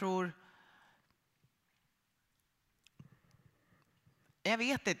 men jag tror... Jag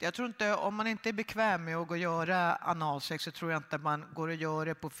vet inte. Jag tror inte, om man inte är bekväm med att gå och göra analsex så tror jag inte man går och gör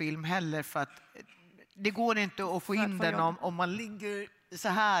det på film heller, för att det går inte att få in den om man ligger så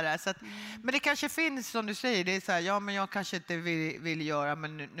här. Så att, men det kanske finns, som du säger, det är så här, men jag kanske inte vill göra,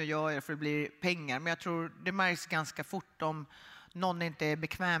 men nu gör jag det för det blir pengar. Men jag tror det märks ganska fort om någon inte är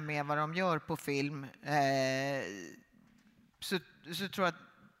bekväm med vad de gör på film, så tror jag att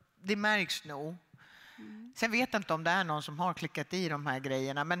det märks nog. Sen vet jag inte om det är någon som har klickat i de här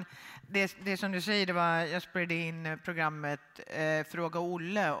grejerna, men det som du säger, det var, jag spelade in programmet Fråga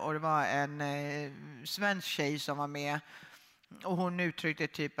Olle, och det var en svensk tjej som var med, och hon uttryckte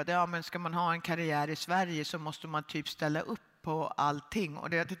typ att men ska man ha en karriär i Sverige så måste man typ ställa upp på allting,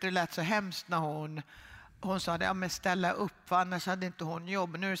 och jag tyckte det lät så hemskt när hon sa det, men ställa upp, för annars hade inte hon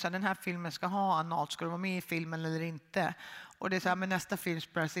jobb. Nu är det så här, den här filmen ska ha analt, ska du vara med i filmen eller inte? Och det är så här, men nästa film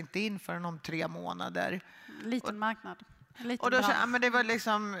spelas inte in förrän om 3 månader. Liten marknad. Och då sa men det var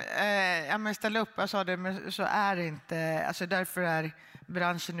liksom, men ställa upp, jag sa det, men så är det inte. Alltså därför är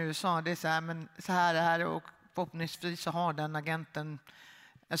branschen i USA, det är så här, men så här är det här, och förhoppningsvis så har den agenten,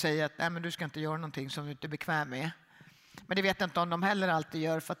 jag säger att men du ska inte göra någonting som du inte är bekväm med. Men det vet jag inte om de heller alltid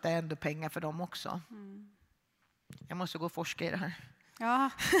gör, för att det är ändå pengar för dem också. Jag måste gå och forska i det här. Ja,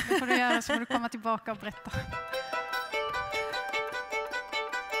 det får du göra, så får du komma tillbaka och berätta.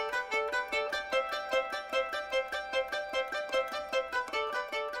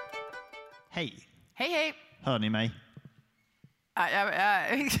 Hej. Hej. Hör ni mig?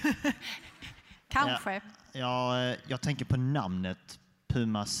 Kanske. Jag tänker på namnet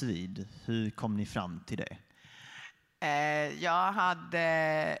Puma Swede. Hur kom ni fram till det? Jag hade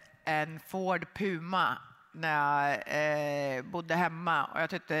en Ford Puma när jag bodde hemma, och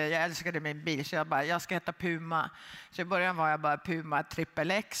jag älskade min bil, så jag ska heta Puma. Så i början var jag bara Puma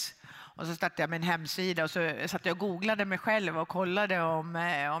XXX, och så startade jag min hemsida, och så satt jag och googlade mig själv och kollade om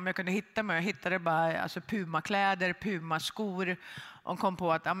jag kunde hitta mig. Jag hittade bara Puma-kläder, Puma-skor, och kom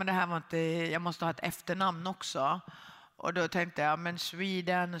på att men det här var inte, jag måste ha ett efternamn också. Och då tänkte jag, men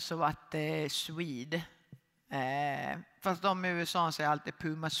Sweden, så var det Swede. Fast de i USA säger alltid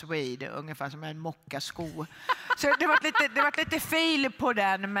Puma Swede, ungefär som en mockasko. Så det var lite fel på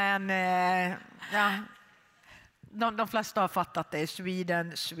den, men ja, de flesta har fattat det.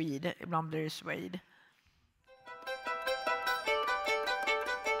 Sweden, Swede, ibland blir det Swede.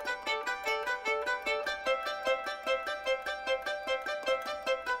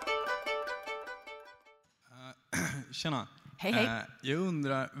 Tjena. Hej. Jag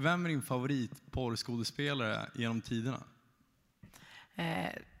undrar, vem är din favorit porrskådespelare genom tiderna?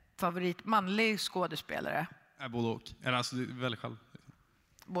 Favorit manlig skådespelare? Både och. Eller alltså, du väljer själv.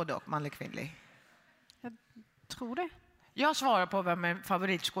 Både och, manlig, kvinnlig. Jag tror det. Jag svarar på vem min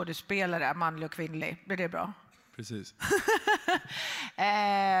favoritskådespelare är, manlig och kvinnlig. Blir det bra? Precis.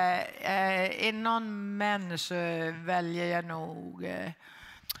 Inom män så väljer jag nog...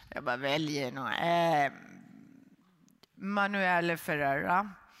 Manuel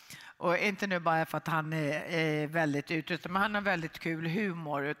Ferreira. Och inte nu bara för att han är väldigt utrustad, men han har väldigt kul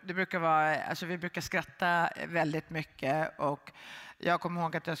humor. Det brukar vara, vi brukar skratta väldigt mycket, och jag kommer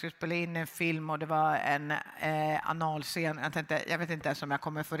ihåg att jag skulle spela in en film, och det var en analscen. Jag vet inte ens om jag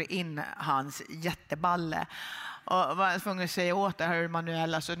kommer få in hans jätteballe. Och var tvungen att säga åt det här,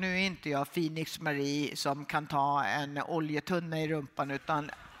 Manuel, nu är inte jag Phoenix Marie som kan ta en oljetunna i rumpan,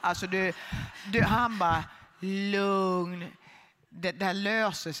 utan han bara, lugn. Det här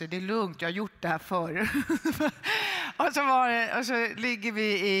löser sig, det är lugnt, jag har gjort det här förr. och så ligger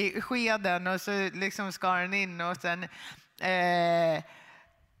vi i skeden, och så liksom skar den in, och sen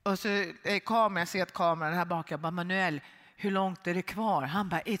och så kameran, jag ser att kameran här bak, jag bara, Manuel, hur långt är det kvar? Han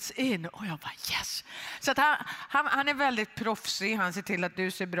bara, it's in. Och jag bara, yes. Så att han är väldigt proffsig. Han ser till att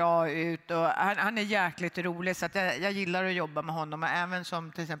du ser bra ut. Och han är jäkligt rolig. Så att jag gillar att jobba med honom. Och även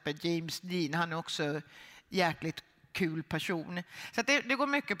som till exempel James Dean. Han är också jäkligt kul person. Så att det går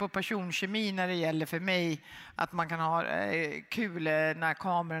mycket på personkemi när det gäller för mig. Att man kan ha kul när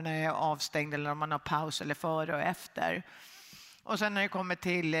kamerorna är avstängda. Eller om man har paus eller före och efter. Och sen när det kommer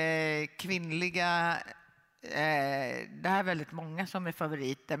till kvinnliga... det här är väldigt många som är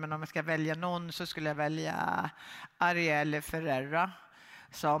favoriter, men om jag ska välja någon så skulle jag välja Arielle Ferreira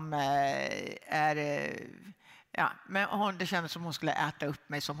som är... Ja, men det kändes som hon skulle äta upp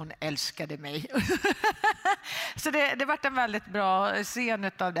mig, som hon älskade mig. Så det varit en väldigt bra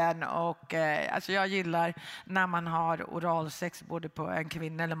scen av den. Och, alltså jag gillar när man har oralsex både på en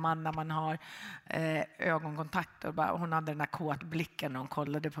kvinna eller man, när man har ögonkontakt. Och hon hade den här kåtblicken när hon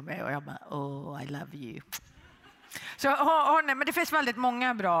kollade på mig och jag bara, oh, I love you. Så men det finns väldigt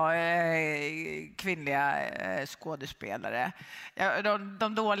många bra kvinnliga skådespelare.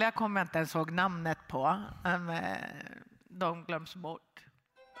 De dåliga kommer jag inte ens ihåg namnet på. De glöms bort.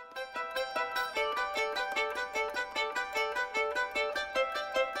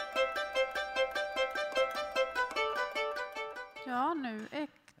 Ja,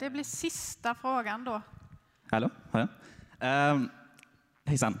 det blir sista frågan då. Hallå, hör jag?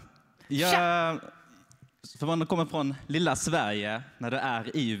 Hejsan. För man kommer från lilla Sverige när du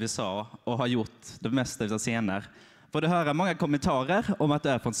är i USA och har gjort det mesta av scener. Får du höra många kommentarer om att du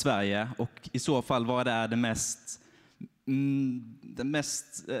är från Sverige och i så fall vad är den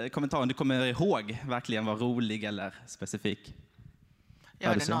mest kommentaren du kommer ihåg verkligen var rolig eller specifik? Jag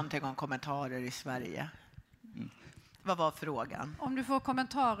hörde någonting om kommentarer i Sverige. Vad var frågan? Om du får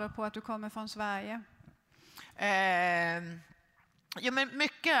kommentarer på att du kommer från Sverige. Ja, men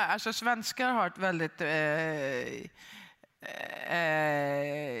mycket. Alltså svenskar har ett väldigt...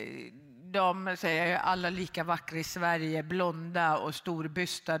 de säger alla lika vackra i Sverige, blonda och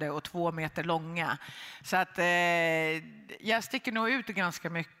storbystade och 2 meter långa. Så att jag sticker nog ut ganska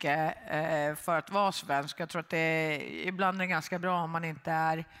mycket för att vara svensk. Jag tror att det ibland är ganska bra om man inte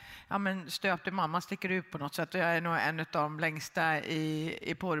är stöpt i mamma, sticker ut på något sätt. Jag är nog en av de längsta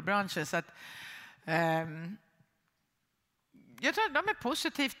i porrbranschen. Så att... jag tror att de är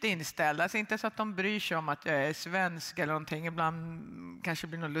positivt inställda. Alltså inte så att de bryr sig om att jag är svensk eller någonting. Ibland kanske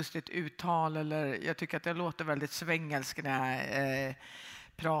blir något lustigt uttal. Eller jag tycker att jag låter väldigt svängelsk när jag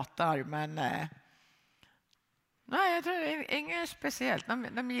pratar. Men nej, jag tror det är inget speciellt.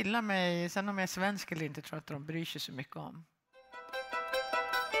 De gillar mig. Sen om jag är svensk eller inte tror jag att de bryr sig så mycket om.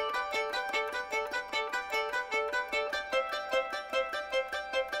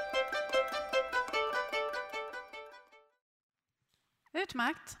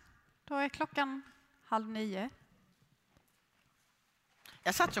 Utmärkt. Då är klockan 8:30.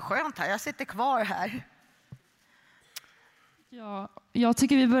 Jag satt så skönt här. Jag sitter kvar här. Ja, jag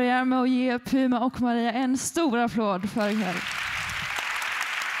tycker vi börjar med att ge Puma och Maria en stor applåd för ikväll.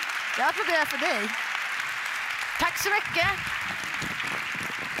 Jag applåderar för dig. Tack så mycket.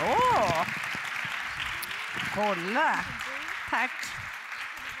 Kolla. Tack.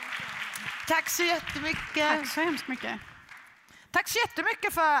 Tack så jättemycket. Tack så hemskt mycket. Tack så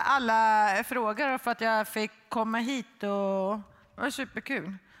jättemycket för alla frågor och för att jag fick komma hit. Och det var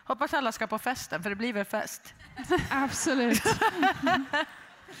superkul. Hoppas alla ska på festen, för det blir väl fest. Absolut.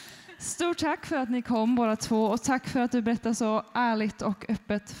 Stort tack för att ni kom båda två och tack för att du berättar så ärligt och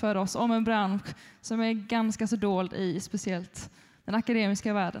öppet för oss om en bransch som är ganska så dold i speciellt den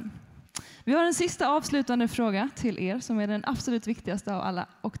akademiska världen. Vi har en sista avslutande fråga till er som är den absolut viktigaste av alla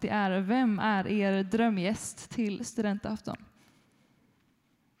och det är: vem är er drömgäst till Studentafton?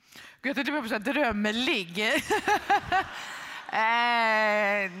 Jag tänkte på så här drömmelig.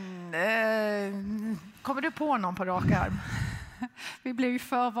 Kommer du på någon på rak arm? Vi blev ju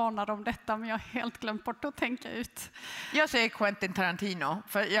förvarnade om detta, men jag har helt glömt bort att tänka ut. Jag säger Quentin Tarantino,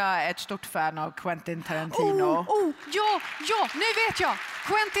 för jag är ett stort fan av Quentin Tarantino. Ja, nu vet jag!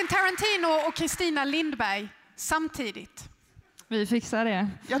 Quentin Tarantino och Kristina Lindberg samtidigt. Vi fixar det.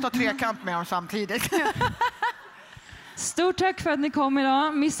 Jag tar trekant med dem samtidigt. Stort tack för att ni kom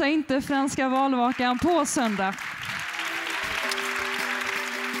idag. Missa inte franska valvakan på söndag.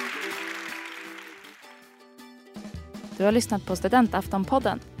 Du har lyssnat på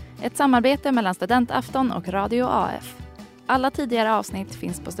Studentafton-podden. Ett samarbete mellan Studentafton och Radio AF. Alla tidigare avsnitt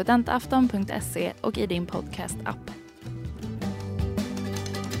finns på studentafton.se och i din podcast-app.